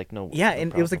 30-inch, like no. yeah, no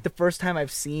and it was like problem. the first time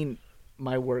I've seen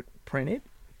my work printed.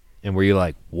 And were you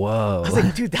like, whoa? I was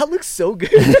like, dude, that looks so good.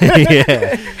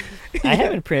 yeah. I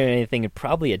haven't printed anything in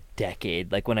probably a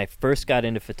decade. Like when I first got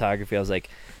into photography, I was like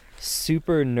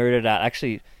super nerded out.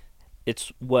 Actually,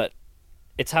 it's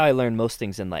how I learned most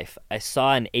things in life. I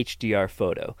saw an HDR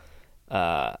photo,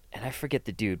 and I forget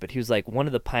the dude, but he was like one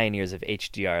of the pioneers of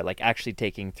HDR, like actually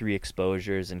taking 3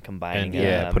 exposures and combining And,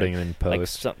 them. putting them in Like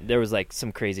post. there was like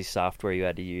some crazy software you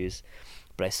had to use.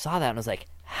 But I saw that and I was like,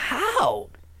 how?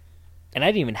 And I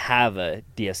didn't even have a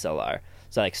DSLR.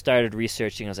 So I like started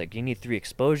researching. I was like, you need 3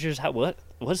 exposures?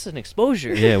 What's an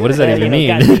exposure? Yeah, what does that even mean?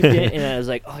 Got deep in, and I was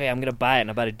like, okay, I'm going to buy it.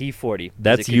 And I bought a D40. 'cause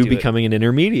That's it could you do it. becoming an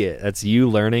intermediate. That's you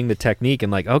learning the technique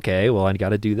and like, okay, well, I got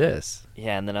to do this.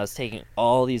 Yeah, and then I was taking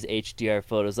all these HDR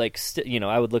photos. Like,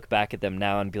 I would look back at them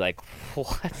now and be like,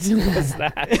 what was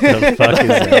that? The fuck is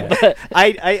that? But,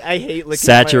 I hate looking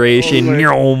Saturation, at my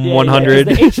old work. 100.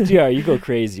 Yeah, 'cause the HDR you go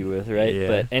crazy with, right? Yeah.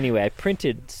 But anyway, I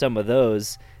printed some of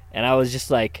those, and I was just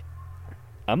like,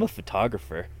 I'm a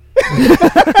photographer.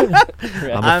 I'm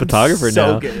a I'm photographer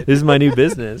so now. good. This is my new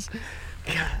business.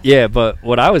 Yeah, but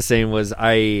what I was saying was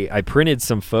I printed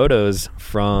some photos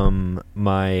from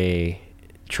my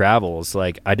travels.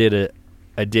 Like I did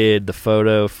the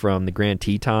photo from the Grand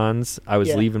Tetons. I was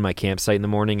Yeah. leaving my campsite in the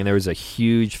morning, and there was a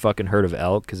huge fucking herd of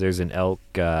elk because there's an elk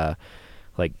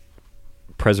like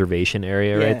preservation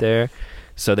area Yeah. right there.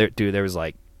 So there was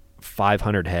like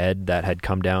 500 head that had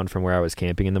come down from where I was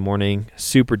camping in the morning.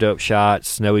 Super dope shot,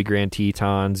 snowy Grand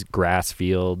Tetons, grass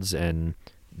fields, and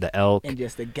the elk, And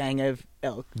just a gang of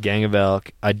elk. gang of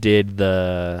elk. I did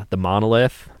the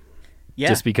monolith Yeah.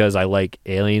 just because I like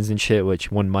aliens and shit,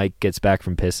 which when Mike gets back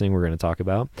from pissing, we're going to talk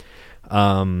about.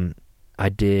 I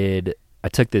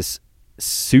took this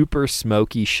super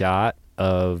smoky shot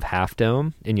of Half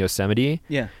Dome in Yosemite.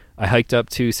 yeah. I hiked up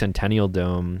to Centennial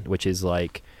Dome, which is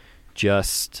like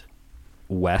just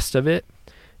west of it,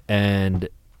 and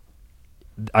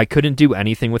I couldn't do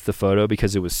anything with the photo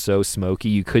because it was so smoky.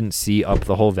 You couldn't see up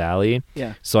the whole valley.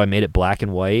 Yeah. So I made it black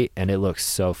and white, and it looks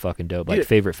so fucking dope. Like Dude.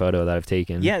 favorite photo that I've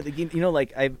taken. Yeah, you know,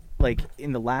 like I've like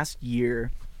in the last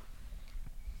year,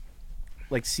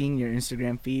 like seeing your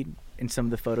Instagram feed and some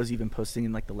of the photos you've been posting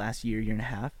in like the last year and a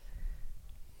half.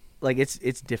 Like it's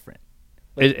different.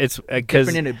 It's because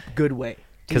Different in a good way.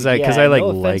 because Dude, I like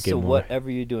no offense like to it more.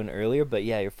 whatever you're doing earlier, but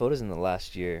yeah, your photos in the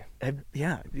last year.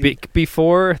 Yeah.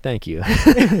 Before, thank you.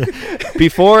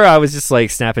 Before I was just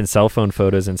like snapping cell phone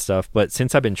photos and stuff, but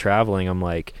since I've been traveling, I'm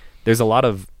like, there's a lot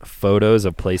of photos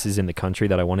of places in the country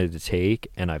that I wanted to take,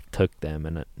 and I've took them,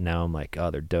 and now I'm like,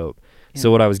 oh, they're dope. Yeah.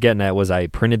 So what I was getting at was I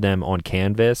printed them on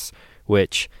canvas,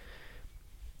 which,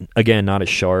 again, not as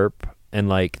sharp, and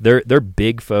like they're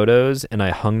big photos, and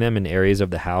I hung them in areas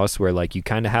of the house where like you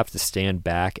kind of have to stand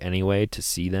back anyway to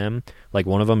see them. Like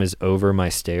one of them is over my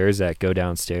stairs that go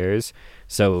downstairs,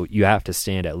 so you have to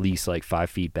stand at least like 5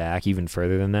 feet back, even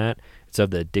further than that. It's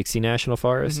of the Dixie National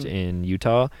Forest in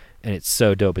Utah, and it's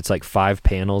so dope. It's like 5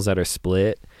 panels that are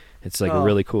split. It's like a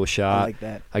really cool shot. I like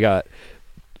that. I got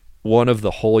one of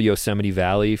the whole Yosemite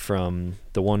Valley from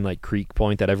the one like creek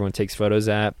point that everyone takes photos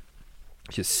at.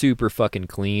 Just super fucking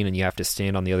clean, and you have to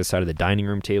stand on the other side of the dining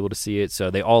room table to see it. So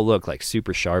they all look like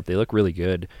super sharp. They look really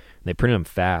good. And they printed them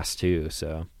fast too.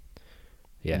 So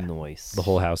yeah, Nice. the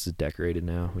whole house is decorated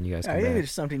now. When you guys come I think back,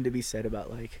 there's something to be said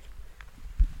about like,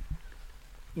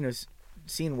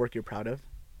 seeing work you're proud of.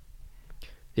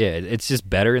 yeah, it's just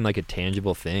better in like a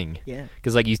tangible thing. Yeah.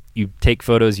 Because like you take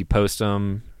photos, you post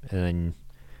them, and then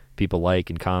people like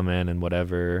and comment and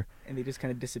whatever. And they just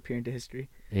kind of disappear into history.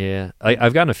 Yeah,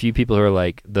 I've gotten a few people who are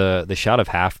like the shot of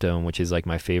Half Dome, which is like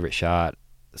my favorite shot.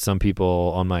 Some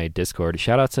people on my Discord,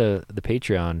 shout out to the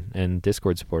Patreon and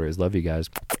Discord supporters, love you guys.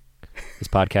 This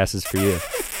podcast is for you.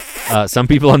 Some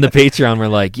people on the Patreon were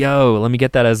like, "Yo, let me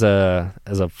get that as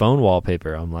a phone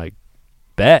wallpaper." I'm like,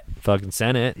 "Bet," fucking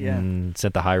sent it and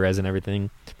sent the high res and everything.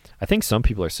 I think some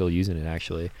people are still using it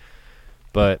actually,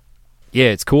 but. Yeah,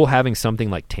 it's cool having something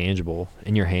like tangible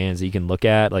in your hands that you can look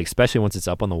at, like especially once it's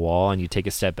up on the wall and you take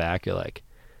a step back, you're like,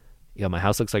 yo, my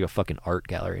house looks like a fucking art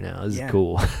gallery now. This is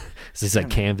cool. It's just like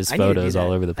canvas photos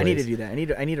all over the place. I need to do that.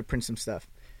 I need to print some stuff.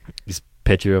 Just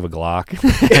picture of a Glock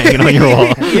hanging on your wall.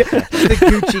 The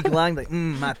Gucci Glock, like,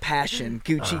 my passion,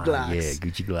 Gucci Glocks. Yeah,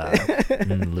 Gucci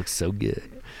Glock. Looks so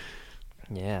good.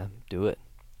 Yeah, do it.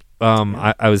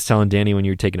 I was telling Danny when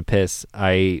you were taking a piss,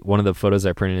 one of the photos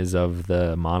I printed is of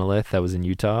the monolith that was in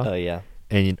Utah. Oh, yeah.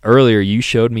 And earlier you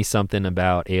showed me something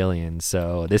about aliens.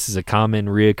 So this is a common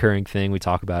reoccurring thing. We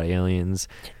talk about aliens.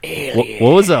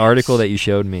 What was the article that you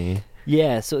showed me?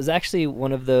 Yeah, so it was actually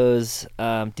one of those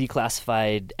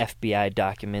declassified FBI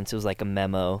documents. It was like a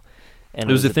memo. And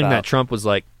it was the thing that Trump was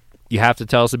like, you have to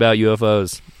tell us about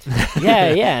UFOs.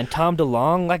 yeah. And Tom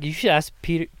DeLonge, like, you should ask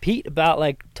Pete about,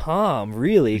 like, Tom,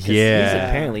 really. Because he's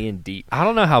apparently in deep. I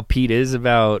don't know how Pete is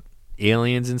about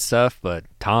aliens and stuff, but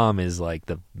Tom is, like,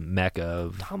 the mecca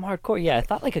of... Tom hardcore, yeah. I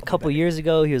thought, like, a couple years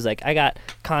ago, he was like, I got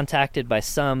contacted by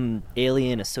some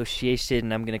alien association,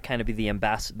 and I'm going to kind of be the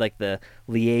ambassador, like, the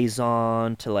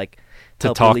liaison to, like...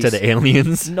 To talk to the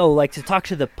aliens? No, like, to talk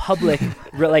to the public,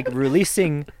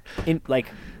 releasing,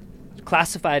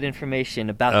 classified information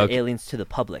about the aliens to the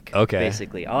public. Okay.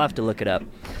 Basically, I'll have to look it up.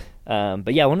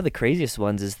 But yeah, one of the craziest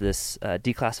ones is this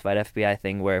declassified FBI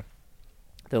thing where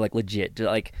they're like legit,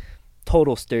 like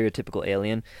total stereotypical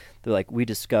alien. They're like, we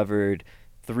discovered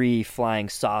 3 flying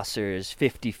saucers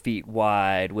 50 feet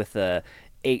wide with a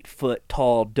 8-foot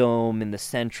tall dome in the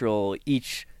central.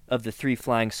 Each of the 3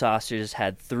 flying saucers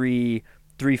had 3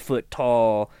 3-foot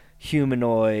tall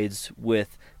humanoids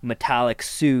with metallic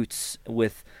suits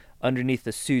with underneath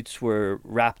the suits were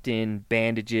wrapped in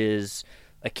bandages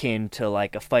akin to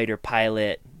like a fighter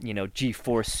pilot,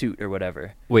 G-force suit or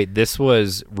whatever. Wait, this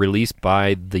was released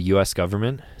by the U.S.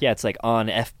 government? Yeah, it's like on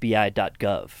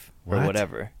FBI.gov or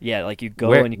whatever. Yeah, like you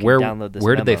go and you can download this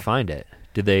Where memo. did they find it?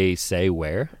 Did they say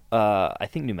where? I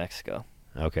think New Mexico.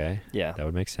 Okay. Yeah. That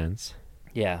would make sense.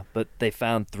 Yeah, but they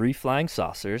found 3 flying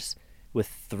saucers with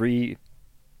 3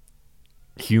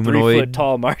 humanoid 3-foot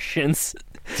tall Martians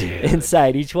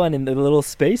inside each one in the little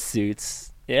space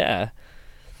suits. Yeah.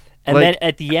 And like, then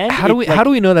at the end, how do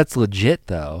we know that's legit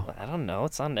though? I don't know.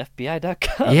 It's on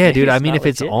FBI.gov. Yeah, dude. I mean, if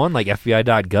it's on like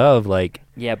FBI.gov, like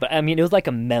yeah, but I mean, it was like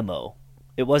a memo.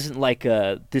 It wasn't like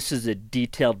this is a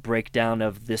detailed breakdown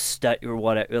of this study or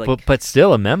whatever. Like, but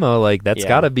still a memo. Like that's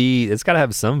gotta be. It's gotta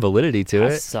have some validity to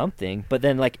it. Something. But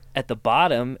then like at the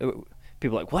bottom,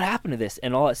 people were like, "What happened to this?"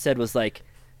 And all it said was like,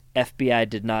 "FBI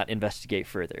did not investigate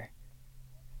further."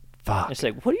 Fuck. It's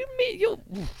like, what do you mean?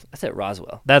 I said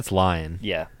Roswell. That's lying.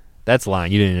 Yeah. That's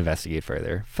lying. You didn't investigate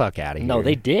further. Fuck out of here. No,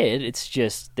 they did. It's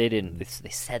just they didn't. They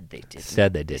said they didn't.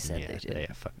 Said they didn't. They did.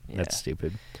 Yeah, fuck. Yeah. That's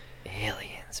stupid.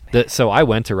 Aliens, man. So I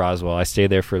went to Roswell. I stayed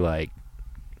there for like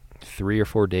 3 or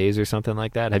 4 days or something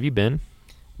like that. Have you been?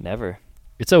 Never.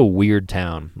 It's a weird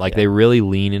town. Like they really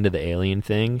lean into the alien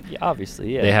thing. Yeah,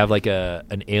 obviously, yeah. They have like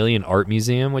an alien art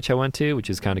museum, which I went to, which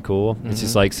is kind of cool. Mm-hmm. It's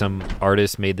just like some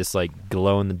artist made this like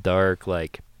glow in the dark,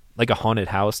 like a haunted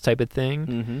house type of thing.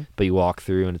 Mm-hmm. But you walk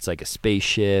through and it's like a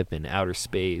spaceship and outer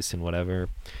space and whatever.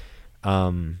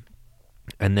 And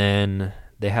then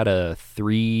they had a not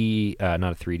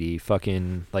a 3D,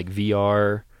 fucking like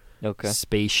VR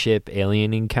spaceship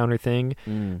alien encounter thing.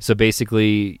 So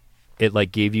basically it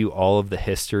like gave you all of the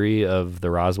history of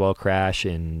the Roswell crash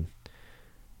in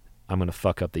I'm gonna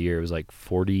fuck up the year. It was like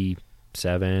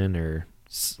 47 or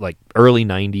like early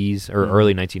 90s or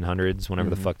early 1900s, whenever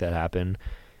the fuck that happened.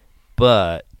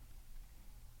 But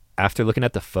after looking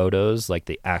at the photos, like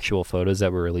the actual photos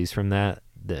that were released from that,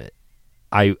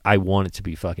 I want it to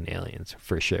be fucking aliens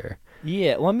for sure.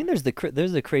 Yeah, well, I mean, there's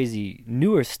the crazy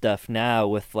newer stuff now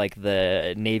with like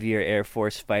the Navy or Air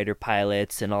Force fighter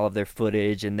pilots and all of their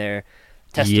footage and their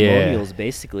testimonials,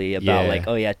 basically about like,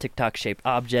 oh yeah, TikTok shaped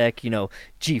object,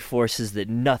 G forces that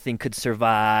nothing could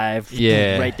survive,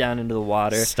 right down into the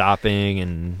water, stopping,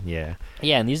 and yeah,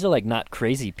 and these are like not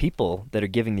crazy people that are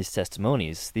giving these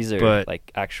testimonies. These are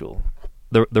like actual.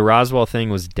 The Roswell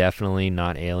thing was definitely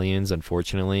not aliens,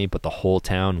 unfortunately, but the whole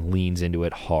town leans into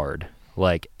it hard.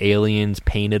 Like aliens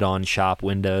painted on shop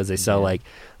windows. They sell like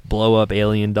blow up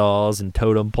alien dolls and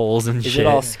totem poles and shit. Is it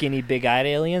all skinny, big eyed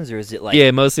aliens, or is it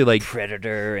like mostly like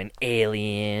Predator and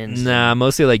aliens? Nah,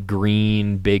 mostly like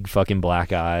green, big fucking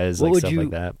black eyes, stuff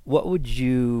like that. What would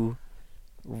you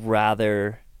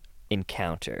rather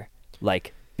encounter?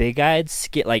 Like big eyed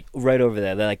like right over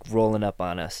there, they're like rolling up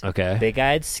on us. Okay. Big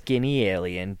eyed skinny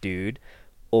alien dude,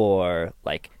 or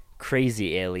like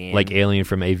crazy alien, like alien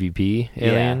from AVP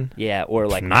alien, or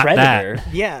like not Predator.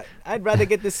 That. Yeah, I'd rather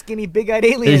get the skinny big-eyed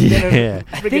alien than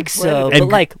I think so. Predator.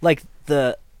 But like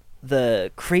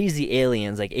the crazy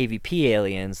aliens, like AVP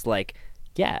aliens, like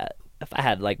if I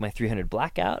had like my 300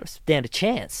 blackout, stand a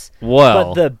chance.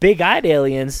 Well, but the big-eyed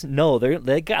aliens, no,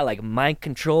 they got like mind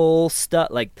control stuff,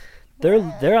 like.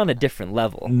 They're on a different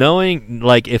level. Knowing,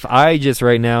 like, if I just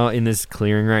right now in this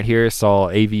clearing right here saw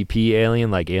AVP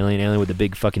alien, like alien with the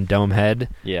big fucking dome head,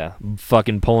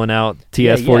 fucking pulling out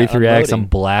TS-43X, I'm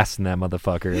blasting that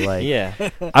motherfucker. Like,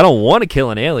 I don't want to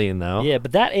kill an alien though. Yeah,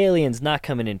 but that alien's not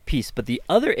coming in peace. But the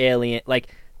other alien, like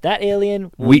that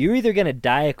alien, you're either gonna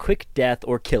die a quick death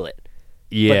or kill it.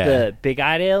 Yeah. But the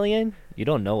big-eyed alien, you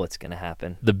don't know what's gonna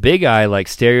happen. The big eye, like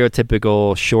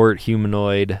stereotypical short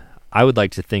humanoid. I would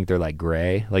like to think they're like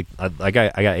gray. Like I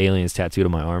got aliens tattooed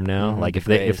on my arm now. Like if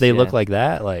they look like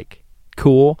that, like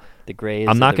cool. The grays.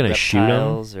 I'm not gonna shoot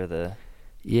them. Or the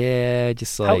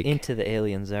just like how into the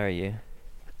aliens are you?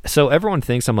 So everyone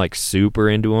thinks I'm like super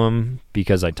into them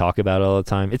because I talk about it all the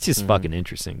time. It's just fucking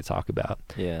interesting to talk about.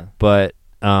 Yeah. But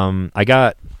I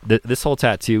got this whole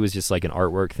tattoo was just like an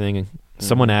artwork thing.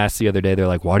 Someone asked the other day, they're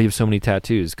like, "Why do you have so many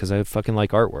tattoos?" Because I fucking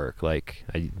like artwork. Like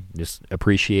I just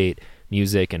appreciate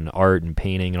music and art and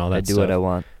painting and all that stuff. I do what I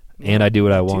want. And I do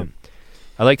what I want.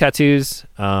 I like tattoos.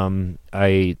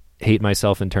 I hate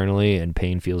myself internally, and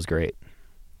pain feels great.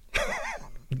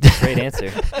 Great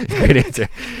answer. Great answer.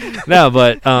 No,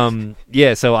 but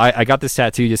so I got this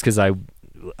tattoo just because I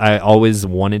always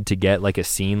wanted to get like a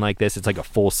scene like this. It's like a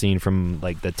full scene from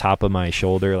like the top of my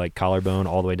shoulder, like collarbone,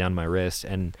 all the way down to my wrist,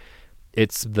 and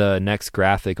it's the next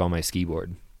graphic on my ski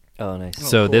board. Oh, nice.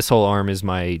 So cool. This whole arm is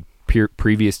my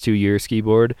previous 2-year ski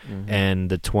board, and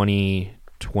the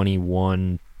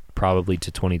 2021 probably to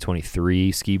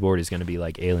 2023 ski board is going to be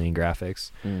like alien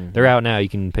graphics. They're out now. You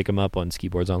can pick them up on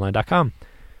skiboardsonline.com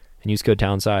and use code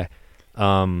TalentSci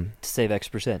to save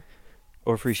X%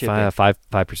 or free shipping.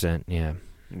 5%. Yeah.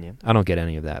 I don't get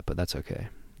any of that, but that's okay.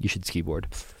 You should ski board.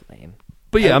 Lame.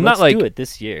 But yeah, I'm not like do it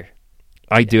this year.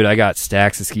 I got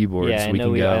stacks of ski boards. Yeah, I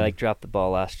know I like dropped the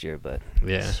ball last year, but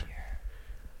this year.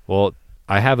 Well,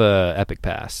 I have a Epic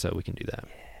Pass, so we can do that.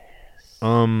 Yes.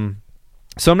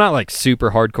 So I'm not like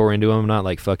super hardcore into them. I'm not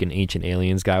like fucking ancient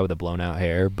aliens guy with a blown out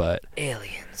hair, but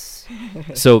aliens.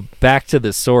 So back to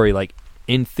the story. Like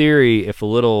in theory, if a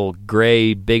little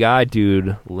gray big eyed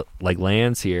dude like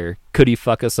lands here, could he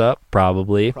fuck us up?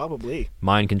 Probably.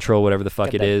 Mind control, whatever the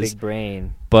fuck it is. Big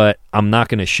brain. But I'm not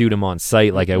gonna shoot him on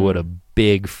sight like I would a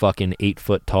big fucking 8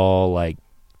 foot tall like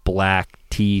black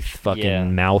teeth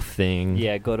fucking mouth thing.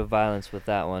 Yeah, go to violence with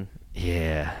that one.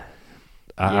 Yeah.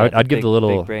 I'd give the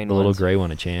little gray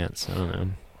one a chance. I don't know.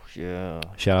 Yeah.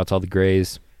 Shout out to all the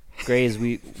grays. Grays,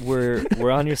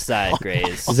 we're on your side,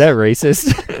 Grays. Is that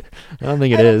racist? I don't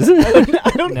think it is.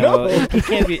 I don't know. It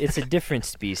can't be. It's a different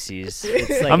species.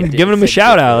 It's like I'm giving them a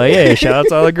shout out. Like, yeah, shout out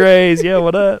to all the Grays. Yeah,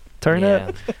 what up? Turn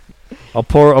up. I'll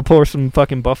pour some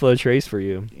fucking Buffalo Trace for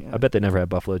you. Yeah. I bet they never had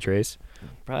Buffalo Trace.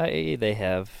 Probably they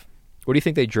have. What do you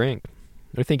think they drink?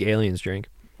 What do you think aliens drink?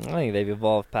 I think they've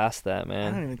evolved past that,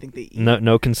 man. I don't even think they eat.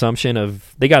 No consumption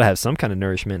of. They gotta have some kind of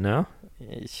nourishment now.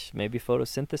 Maybe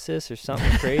photosynthesis or something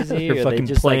crazy, or they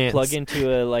just plants. like plug into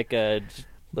a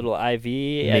little IV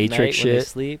Matrix at night shit. when they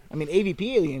sleep. I mean, AVP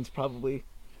aliens probably.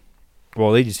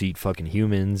 Well, they just eat fucking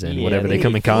humans and whatever they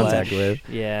come in contact with.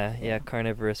 Yeah,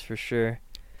 carnivorous for sure.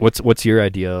 What's your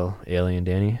ideal alien,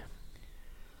 Danny?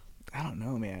 I don't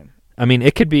know, man. I mean,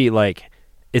 it could be like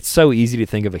it's so easy to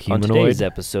think of a On humanoid. today's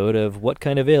episode of What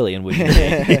Kind of Alien Would You Be?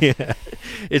 Yeah.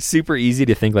 It's super easy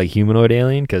to think like humanoid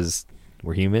alien because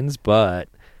we're humans, but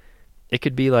it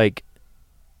could be like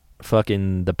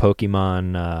fucking the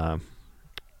Pokemon,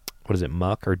 what is it,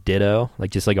 Muck or Ditto?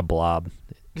 Like just like a blob.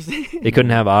 It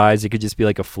couldn't have eyes. It could just be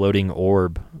like a floating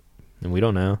orb, and we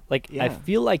don't know. Like, Yeah. I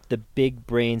feel like the big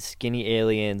brain, skinny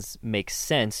aliens make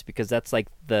sense because that's like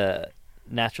the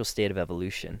natural state of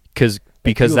evolution. Because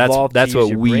You evolved to that's use what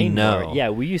your we brain know. more. Yeah,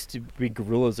 we used to be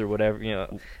gorillas or whatever.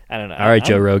 I don't know. All right,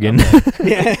 Joe Rogan.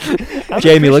 Yeah.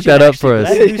 Jamie, look that up for us.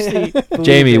 us.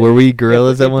 Jamie, were we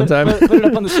gorillas at one time? Put it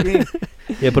up on the screen.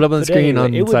 Yeah, put up on the screen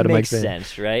on the it side would of make Mike's van.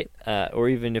 sense, right? Or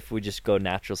even if we just go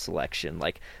natural selection,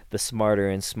 like the smarter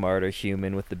and smarter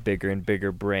human with the bigger and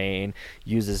bigger brain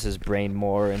uses his brain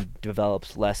more and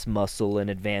develops less muscle and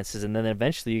advances, and then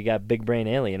eventually you got big brain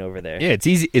alien over there. Yeah, it's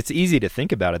easy. It's easy to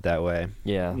think about it that way.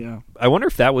 Yeah. Yeah. I wonder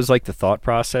if that was like the thought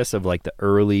process of like the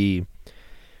early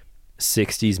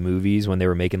 60s movies when they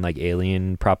were making like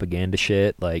alien propaganda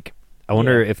shit. Like, I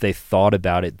wonder if they thought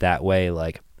about it that way.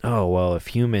 Like, oh, well, if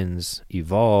humans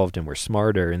evolved and were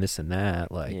smarter and this and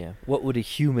that, like, Yeah. What would a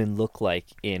human look like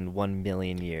in 1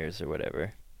 million years or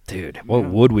whatever? dude, what Yeah.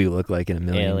 would we look like in a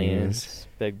million Aliens, years?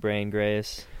 big brain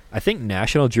grace. I think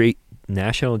National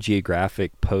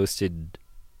Geographic posted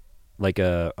like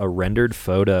a rendered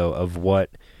photo of what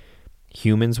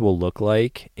humans will look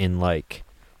like in like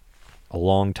a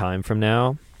long time from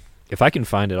now. If I can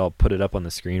find it, I'll put it up on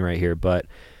the screen right here. But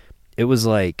it was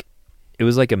like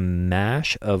a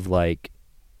mash of like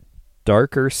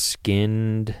darker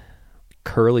skinned,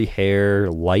 curly hair,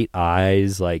 light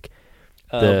eyes, like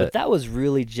But that was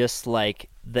really just like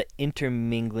the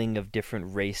intermingling of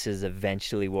different races.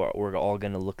 Eventually, we're all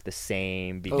gonna look the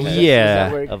same because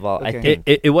Yeah. of all. I Okay. think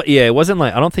it wasn't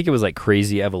like, I don't think it was like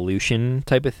crazy evolution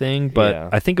type of thing, but Yeah.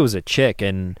 I think it was a chick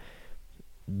and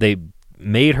they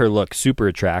made her look super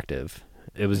attractive.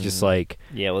 It was just like,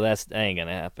 yeah. Well, that ain't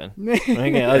gonna happen.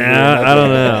 I don't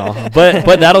know,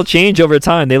 but that'll change over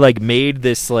time. They like made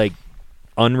this like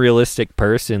unrealistic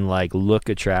person like look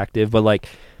attractive, but like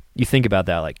you think about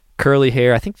that, like curly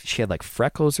hair. I think she had like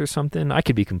freckles or something. I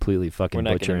could be completely fucking We're not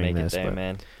gonna butchering make this, it there, but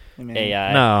man. I mean,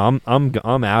 AI. no,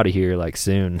 I'm out of here like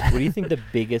soon. What do you think the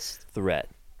biggest threat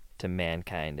to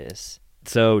mankind is?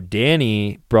 So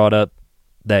Danny brought up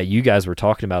that you guys were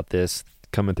talking about this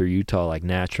coming through Utah, like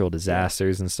natural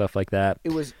disasters and stuff like that.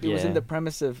 It was Yeah. in the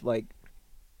premise of like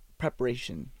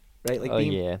preparation, right? Like Oh,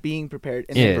 yeah. being prepared.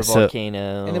 And Yeah, then, so-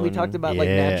 Volcano. and then we talked about like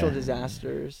Yeah. natural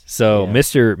disasters. So Yeah.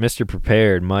 Mr.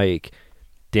 Prepared, Mike,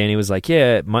 Danny was like,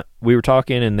 yeah, we were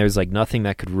talking and there's like nothing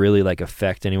that could really like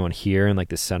affect anyone here in like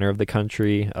the center of the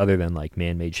country other than like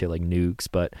man-made shit like nukes.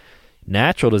 But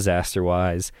natural disaster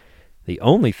wise, the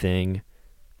only thing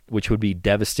which would be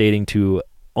devastating to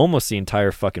almost the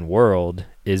entire fucking world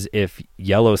is if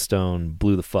Yellowstone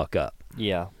blew the fuck up.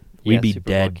 Yeah. We'd Yeah, be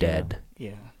super dead.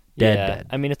 Yeah. Dead.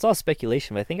 I mean, it's all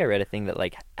speculation, but I think I read a thing that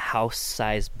like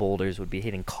house-sized boulders would be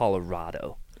hitting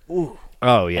Colorado, Ooh.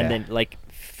 Oh yeah. and then like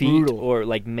feet Brutal. or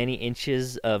like many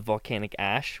inches of volcanic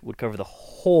ash would cover the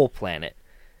whole planet,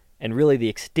 and really the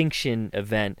extinction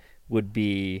event would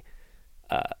be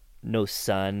no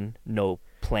sun, no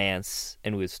plants,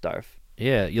 and we would starve.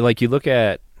 Yeah, you look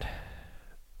at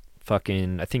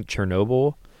fucking, I think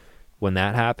Chernobyl, when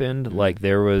that happened, like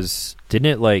there was, didn't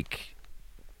it like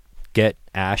get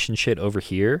ash and shit over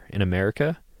here in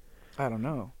America? I don't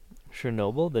know.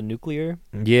 Chernobyl, the nuclear.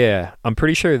 Yeah, I'm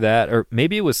pretty sure that, or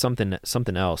maybe it was something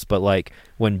else, but like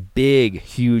when big,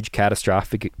 huge,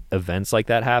 catastrophic events like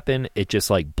that happen, it just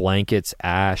like blankets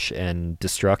ash and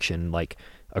destruction like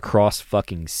across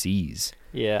fucking seas.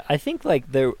 Yeah, I think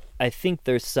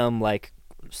there's some like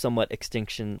somewhat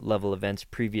extinction level events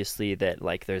previously that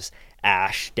like there's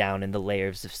ash down in the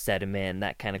layers of sediment, and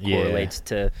that kind of Yeah. correlates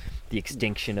to the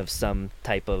extinction of some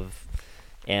type of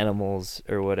animals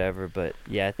or whatever. But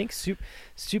yeah, I think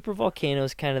super volcano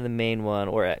is kind of the main one,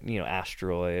 or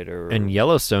asteroid or And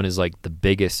Yellowstone is like the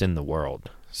biggest in the world.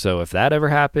 So if that ever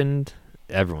happened,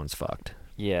 everyone's fucked.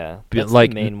 yeah, But, that's like,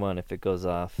 the main one if it goes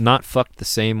off. Not fucked the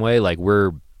same way, like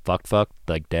we're fucked,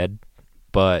 like dead,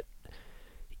 but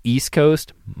East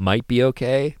Coast might be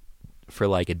okay for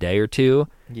like a day or two,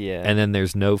 Yeah, and then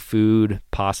there's no food,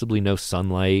 possibly no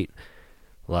sunlight,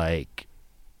 like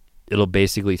it'll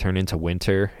basically turn into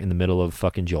winter in the middle of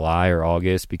fucking July or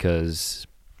August because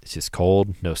it's just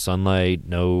cold, no sunlight,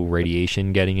 no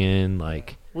radiation getting in,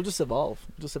 like We'll just evolve.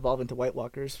 Into White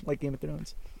Walkers, like Game of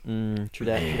Thrones. true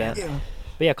that. Yeah.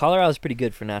 But yeah, Colorado's pretty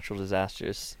good for natural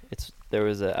disasters. I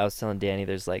was telling Danny,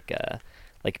 there's like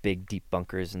big deep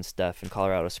bunkers and stuff in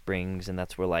Colorado Springs, and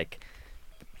that's where like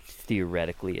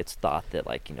theoretically it's thought that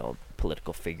like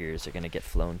political figures are going to get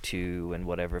flown to and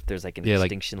whatever if there's like an Yeah, like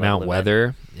extinction level Mount event.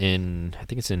 Weather I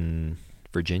think it's in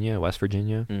Virginia, West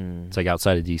Virginia. It's like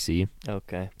outside of DC.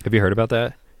 Okay. Have you heard about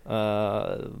that?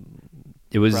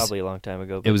 It was Probably a long time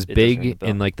ago. it but was does ring a big bell.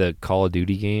 in like the Call of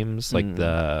Duty games, like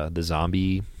Mm. the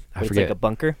zombie. I But it's forget. like a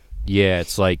bunker. Yeah,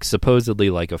 it's like supposedly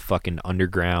like a fucking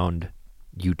underground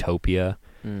utopia.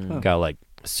 Mm. Got like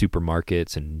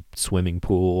supermarkets and swimming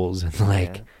pools and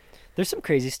like Yeah. There's some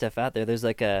crazy stuff out there. There's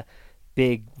like a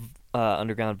big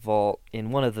underground vault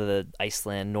in one of the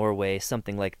Iceland, Norway,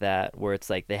 something like that, where it's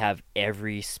like they have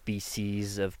every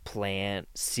species of plant,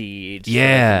 seed. so they can,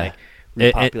 Yeah. like,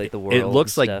 repopulate the world. It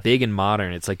looks and like stuff. big and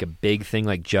modern. It's like a big thing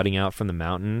like jutting out from the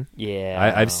mountain.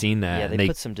 Yeah, I've know. seen that, Yeah, and they they-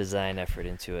 put some design effort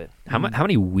into it. How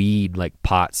many weed like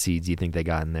pot seeds do you think they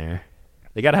got in there?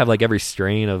 They got to have like every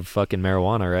strain of fucking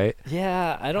marijuana, right?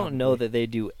 Yeah, I don't know that they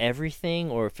do everything,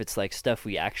 or if it's like stuff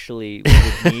we actually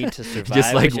would need to survive.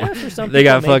 Just like which, yeah, for some they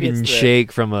got people, maybe fucking it's the-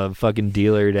 shake from a fucking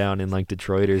dealer down in like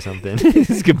Detroit or something.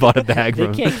 Just bought a bag They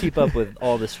from. can't keep up with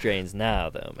all the strains now,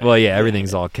 though. Man. Well, yeah,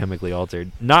 everything's all chemically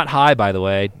altered. Not high, by the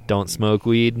way. Don't smoke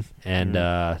weed,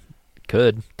 and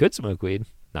could smoke weed.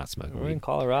 Not smoke We're in weed.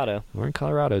 Colorado. We're in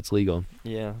Colorado. It's legal.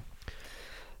 Yeah.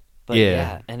 But Yeah.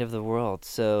 yeah, end of the world.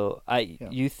 So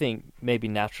you think maybe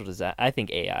natural disaster? I think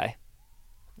AI.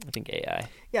 I think AI.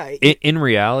 Yeah, In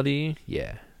reality,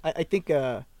 yeah. I think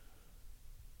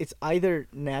it's either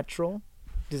natural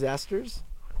disasters,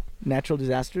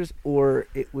 or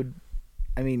it would.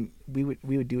 I mean, we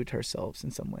would do it to ourselves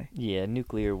in some way. Yeah,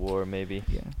 nuclear war maybe.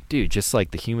 Yeah. Dude, just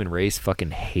like the human race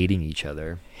fucking hating each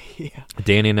other. Yeah.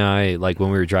 Danny and I, like when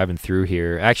we were driving through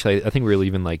here, actually, I think we were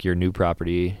leaving like your new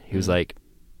property. He was like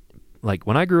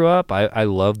when I grew up, I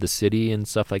loved the city and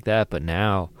stuff like that, but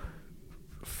now,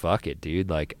 fuck it, dude.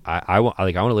 Like I want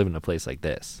to live in a place like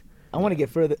this. I want to get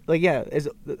further. Like, yeah, as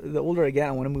the older I get,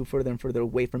 I want to move further and further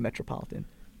away from metropolitan.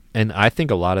 And I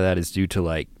think a lot of that is due to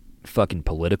like fucking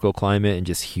political climate and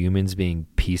just humans being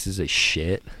pieces of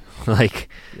shit. Like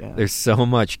Yeah. there's so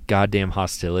much goddamn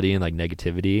hostility and like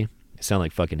negativity. Sound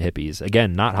like fucking hippies.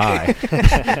 Again, not high.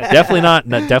 definitely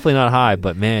not high,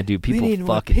 but man, dude, people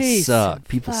fucking suck.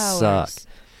 People suck.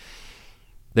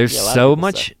 There's Yeah, a lot of so people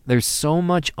much suck. there's so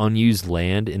much unused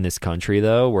land in this country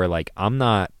though, where like I'm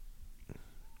not,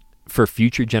 for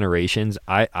future generations,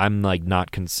 I'm like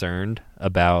not concerned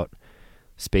about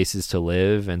spaces to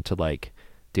live and to like,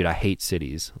 dude, I hate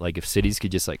cities. Like if cities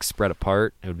could just like spread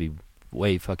apart, it would be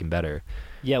way fucking better.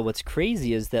 Yeah, what's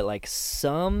crazy is that like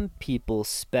some people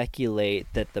speculate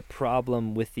that the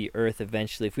problem with the Earth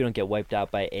eventually, if we don't get wiped out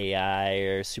by AI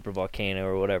or super volcano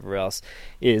or whatever else,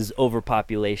 is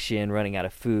overpopulation, running out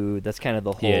of food. That's kind of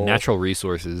the whole Yeah, natural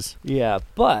resources. Yeah,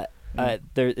 but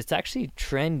it's actually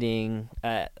trending,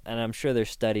 and I'm sure there's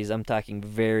studies. I'm talking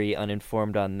very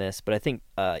uninformed on this, but I think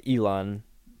Elon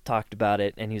talked about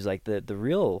it, and he's like, the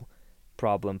real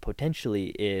problem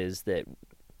potentially is that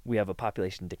we have a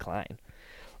population decline.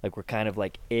 Like we're kind of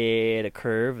like at a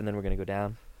curve, and then we're gonna go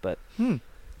down. But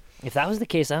if that was the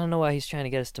case, I don't know why he's trying to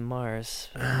get us to Mars.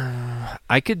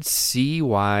 I could see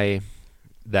why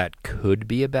that could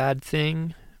be a bad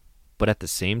thing, but at the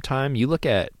same time, you look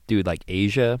at, dude, like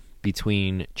Asia,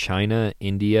 between China,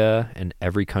 India, and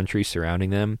every country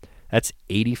surrounding them, that's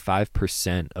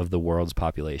 85% of the world's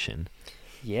population.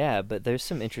 Yeah, but there's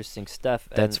some interesting stuff.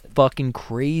 That's and, fucking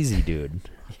crazy, dude.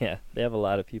 yeah, they have a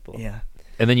lot of people. Yeah.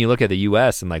 And then you look at the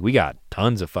U.S. and like we got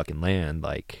tons of fucking land,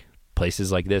 like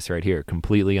places like this right here,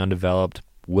 completely undeveloped,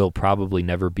 will probably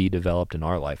never be developed in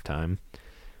our lifetime.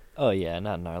 Oh yeah,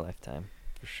 not in our lifetime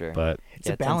for sure. But It's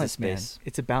Yeah, a tons of balance, man. space.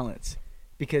 It's a balance,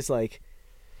 because like,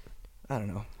 I don't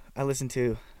know. I listen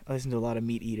to a lot of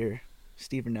Meat Eater,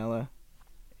 Steve Rinella,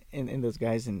 and those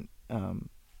guys, and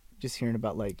just hearing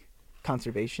about like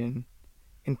conservation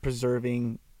and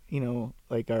preserving,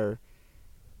 like our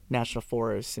national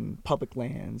forests and public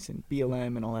lands and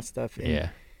BLM and all that stuff. And yeah,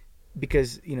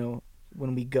 because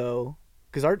when we go,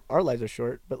 because our lives are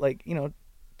short, but like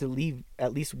to leave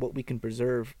at least what we can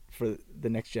preserve for the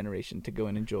next generation to go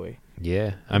and enjoy.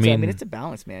 yeah. I mean, it's a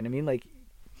balance, man. I mean, like,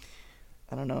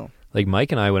 I don't know. Like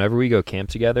Mike and I, whenever we go camp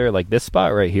together, like this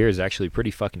spot right here is actually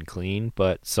pretty fucking clean,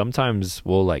 but sometimes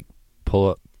we'll like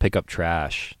pick up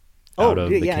trash out of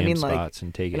the yeah, camp I mean, like, spots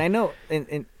and take it. And I know,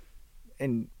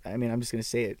 and I mean, I'm just gonna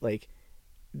say it, like,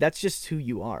 that's just who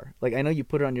you are. Like, I know you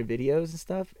put it on your videos and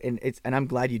stuff, and I'm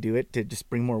glad you do it to just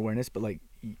bring more awareness. But like,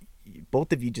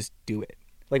 both of you just do it.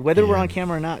 Like, whether we're Yeah. on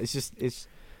camera or not, it's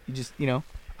you just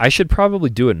I should probably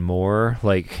do it more.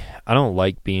 Like, I don't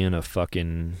like being a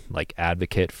fucking like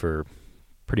advocate for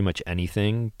pretty much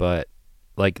anything, but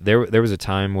like there was a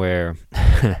time where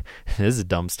this is a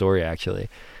dumb story actually.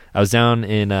 I was down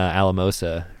in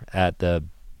Alamosa at the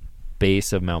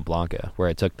base of Mount Blanca where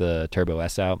I took the Turbo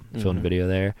S out, filmed a video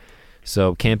there.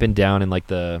 So camping down in like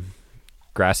the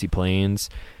grassy plains,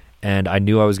 and I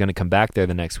knew I was going to come back there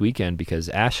the next weekend because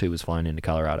Ashley was flying into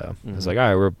Colorado. I was like,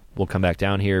 all right, we'll come back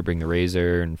down here, bring the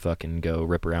Razor, and fucking go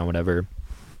rip around, whatever.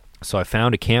 So I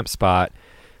found a camp spot,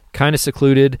 kind of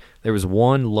secluded. There was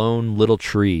one lone little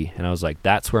tree, and I was like,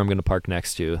 that's where I'm going to park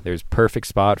next to. There's perfect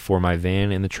spot for my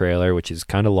van in the trailer, which is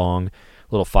kind of long,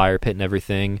 little fire pit and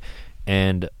everything.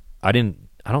 And I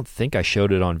don't think I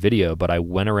showed it on video, but I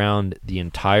went around the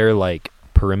entire like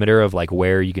perimeter of like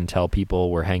where you can tell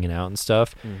people were hanging out and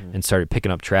stuff, and started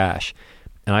picking up trash.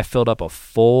 And I filled up a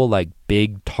full like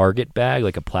big Target bag,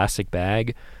 like a plastic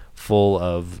bag full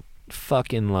of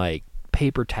fucking like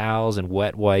paper towels and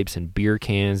wet wipes and beer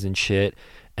cans and shit.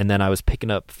 And then I was picking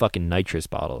up fucking nitrous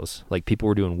bottles. Like people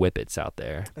were doing whippets out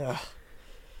there. Ugh.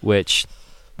 Which,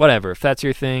 whatever, if that's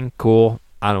your thing, cool,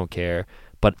 I don't care.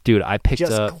 But dude, I picked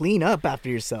Just up. clean up after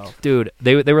yourself. Dude,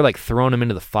 they were like throwing them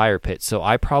into the fire pit. So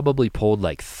I probably pulled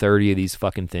like 30 of these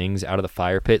fucking things out of the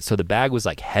fire pit. So the bag was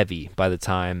like heavy by the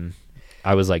time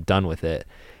I was like done with it.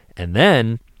 And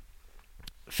then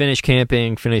finished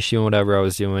camping, finished doing whatever I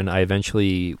was doing. I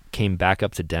eventually came back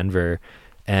up to Denver,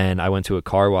 and I went to a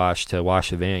car wash to wash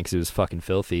the van because it was fucking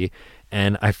filthy.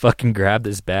 And I fucking grabbed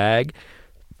this bag,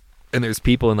 and there's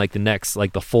people in like the next,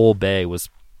 like the full bay was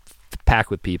packed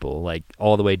with people, like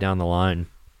all the way down the line.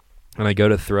 And I go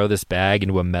to throw this bag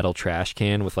into a metal trash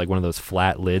can with like one of those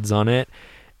flat lids on it,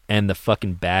 and the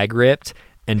fucking bag ripped,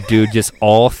 and dude, just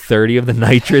all 30 of the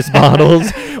nitrous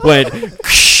bottles went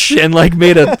and like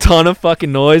made a ton of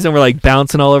fucking noise, and we're like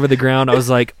bouncing all over the ground. I was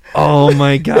like, oh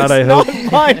my god, It's I hope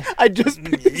not mine. I just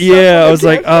picked this yeah, up. I was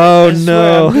like, oh I swear,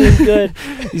 no, I'm doing good.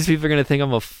 these people are gonna think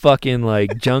I'm a fucking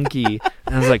like junkie.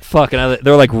 And I was like, fuck, and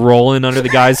they were like rolling under the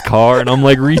guy's car, and I'm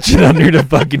like reaching under to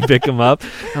fucking pick them up.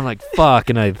 I'm like, fuck,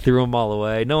 and I threw them all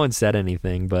away. No one said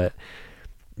anything, but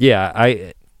yeah,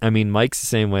 I mean, Mike's the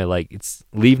same way. Like, it's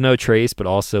leave no trace, but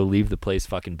also leave the place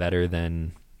fucking better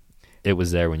than it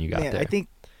was there when you got Man, there.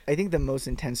 I think the most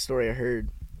intense story I heard,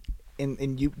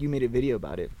 and you made a video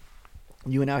about it.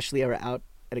 You and Ashley are out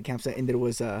at a campsite, and there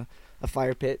was a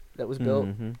fire pit that was built,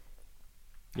 Mm-hmm.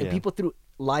 and people threw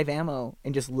live ammo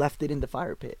and just left it in the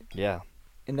fire pit, Yeah.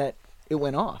 and that it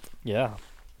went off. Yeah.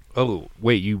 Oh,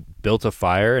 wait, you built a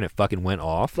fire and it fucking went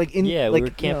off? Like in Yeah, like, we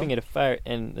were camping at a fire,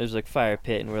 and there's like fire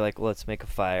pit, and we're like, well, let's make a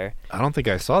fire. I don't think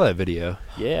I saw that video.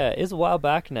 Yeah, it's a while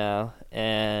back now,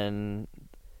 and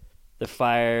the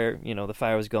fire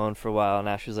was going for a while, and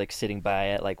Ash was like sitting by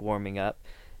it, like warming up,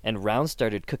 and rounds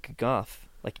started cooking off,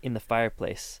 like in the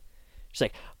fireplace. She's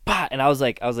like, bah! And I was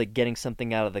like getting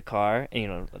something out of the car,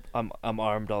 and I'm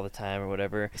armed all the time or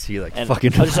whatever. So you like And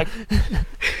fucking. I was just like,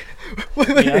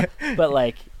 but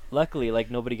like luckily like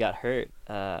nobody got hurt.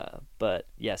 But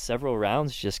yeah, several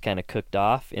rounds just kind of cooked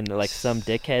off, and like some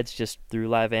dickheads just threw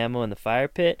live ammo in the fire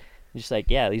pit. Just like,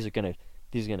 yeah, these are gonna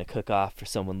cook off for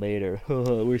someone later.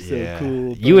 We're so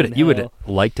cool. You would hell.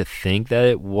 like to think that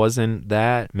it wasn't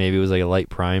that. Maybe it was like a light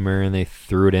primer and they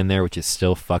threw it in there, which is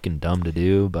still fucking dumb to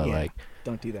do. But Yeah. like,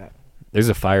 Don't do that. there's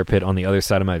a fire pit on the other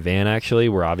side of my van. Actually,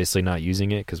 we're obviously not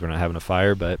using it because we're not having a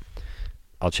fire. But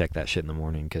I'll check that shit in the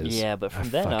morning. Cause Yeah, but I from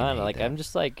then fucking on, hate like that. I'm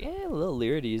just like a little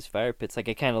leery to use fire pits. Like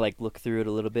I kind of like look through it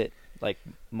a little bit like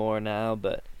more now,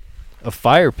 but A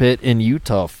fire pit in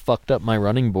Utah fucked up my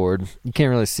running board. You can't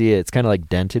really see it. It's kind of like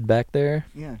dented back there.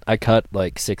 Yeah. I cut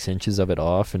like 6 inches of it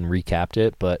off and recapped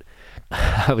it, but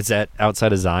I was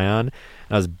outside of Zion, and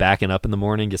I was backing up in the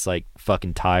morning, just like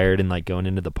fucking tired and like going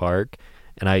into the park,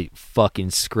 and I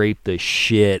fucking scraped the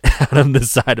shit out of the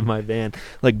side of my van,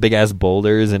 like big ass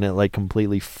boulders, and it like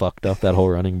completely fucked up that whole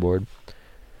running board.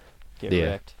 get Yeah.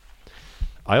 wrecked.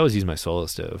 I always use my solo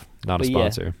stove, not a But yeah.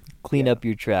 sponsor. Clean Yeah. up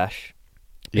your trash.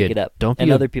 Yeah, Pick it up. don't be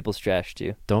and a- other people's trash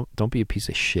too. Don't be a piece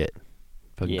of shit.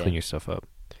 Fucking Yeah. clean your stuff up.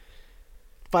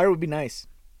 Fire would be nice.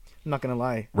 I'm not gonna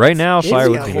lie. Right now, It's fire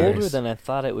would out be here. Colder nice. than I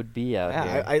thought it would be out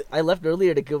here. Yeah, I left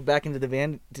earlier to go back into the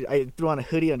van. I threw on a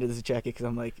hoodie under this jacket because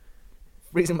I'm like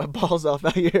freezing my balls off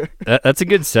out here. That's a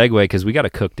good segue because we got to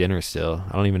cook dinner still.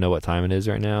 I don't even know what time it is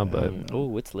right now, but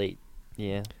Oh, it's late.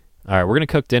 Yeah. all right, we're gonna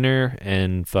cook dinner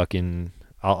and fucking.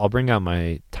 I'll bring out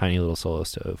my tiny little solo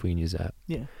stove. We can use that.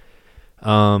 Yeah.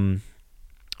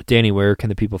 Danny, where can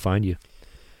the people find you?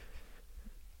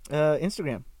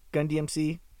 Instagram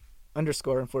GunDMC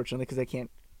 _ unfortunately because I can't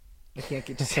get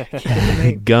the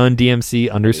name. Gun DMC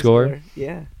 _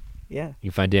 Yeah. You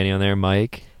can find Danny on there.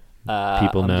 Mike.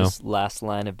 People I'm know. just last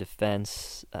line of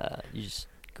defense. You just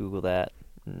Google that.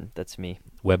 That's me.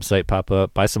 Website pop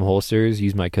up. Buy some holsters.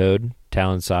 Use my code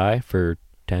TalonSci for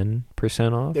 10%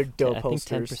 off. They're dope I think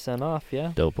holsters. 10% off.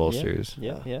 Yeah. Dope holsters.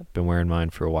 Yeah. Been wearing mine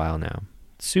for a while now.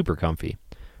 Super comfy.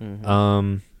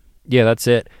 Mhm. Yeah, that's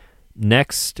it.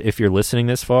 Next, if you're listening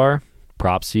this far,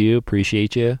 props to you.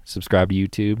 Appreciate you. Subscribe to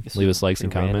YouTube. This Leave is us likes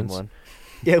and pretty random comments. one.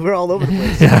 Yeah, we're all over the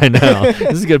place. Yeah, I know.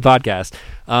 This is a good podcast.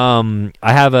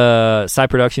 I have Sci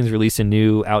Productions releasing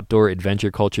new outdoor adventure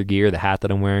culture gear. The hat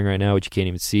that I'm wearing right now, which you can't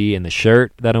even see, and the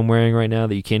shirt that I'm wearing right now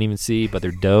that you can't even see, but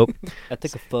they're dope. I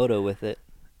took a photo with it.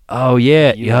 Oh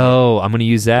yeah, You yo, I'm gonna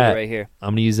use Put it that. right here.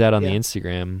 I'm gonna use that on the Yeah.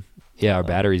 Instagram. Yeah, our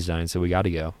battery's dying, so we got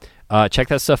to go. Check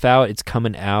that stuff out. It's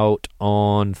coming out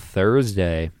on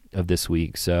Thursday of this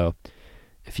week. So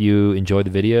if you enjoy the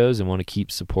videos and want to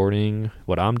keep supporting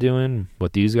what I'm doing,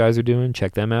 what these guys are doing,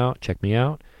 check them out. Check me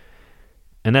out.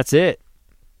 And that's it.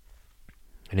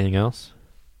 Anything else?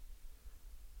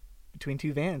 Between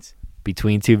two vans.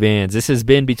 Between Two Vans. This has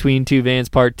been Between Two Vans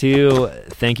Part 2.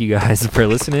 Thank you guys for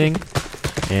listening.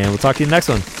 And we'll talk to you in the next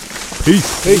one.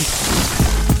 Peace.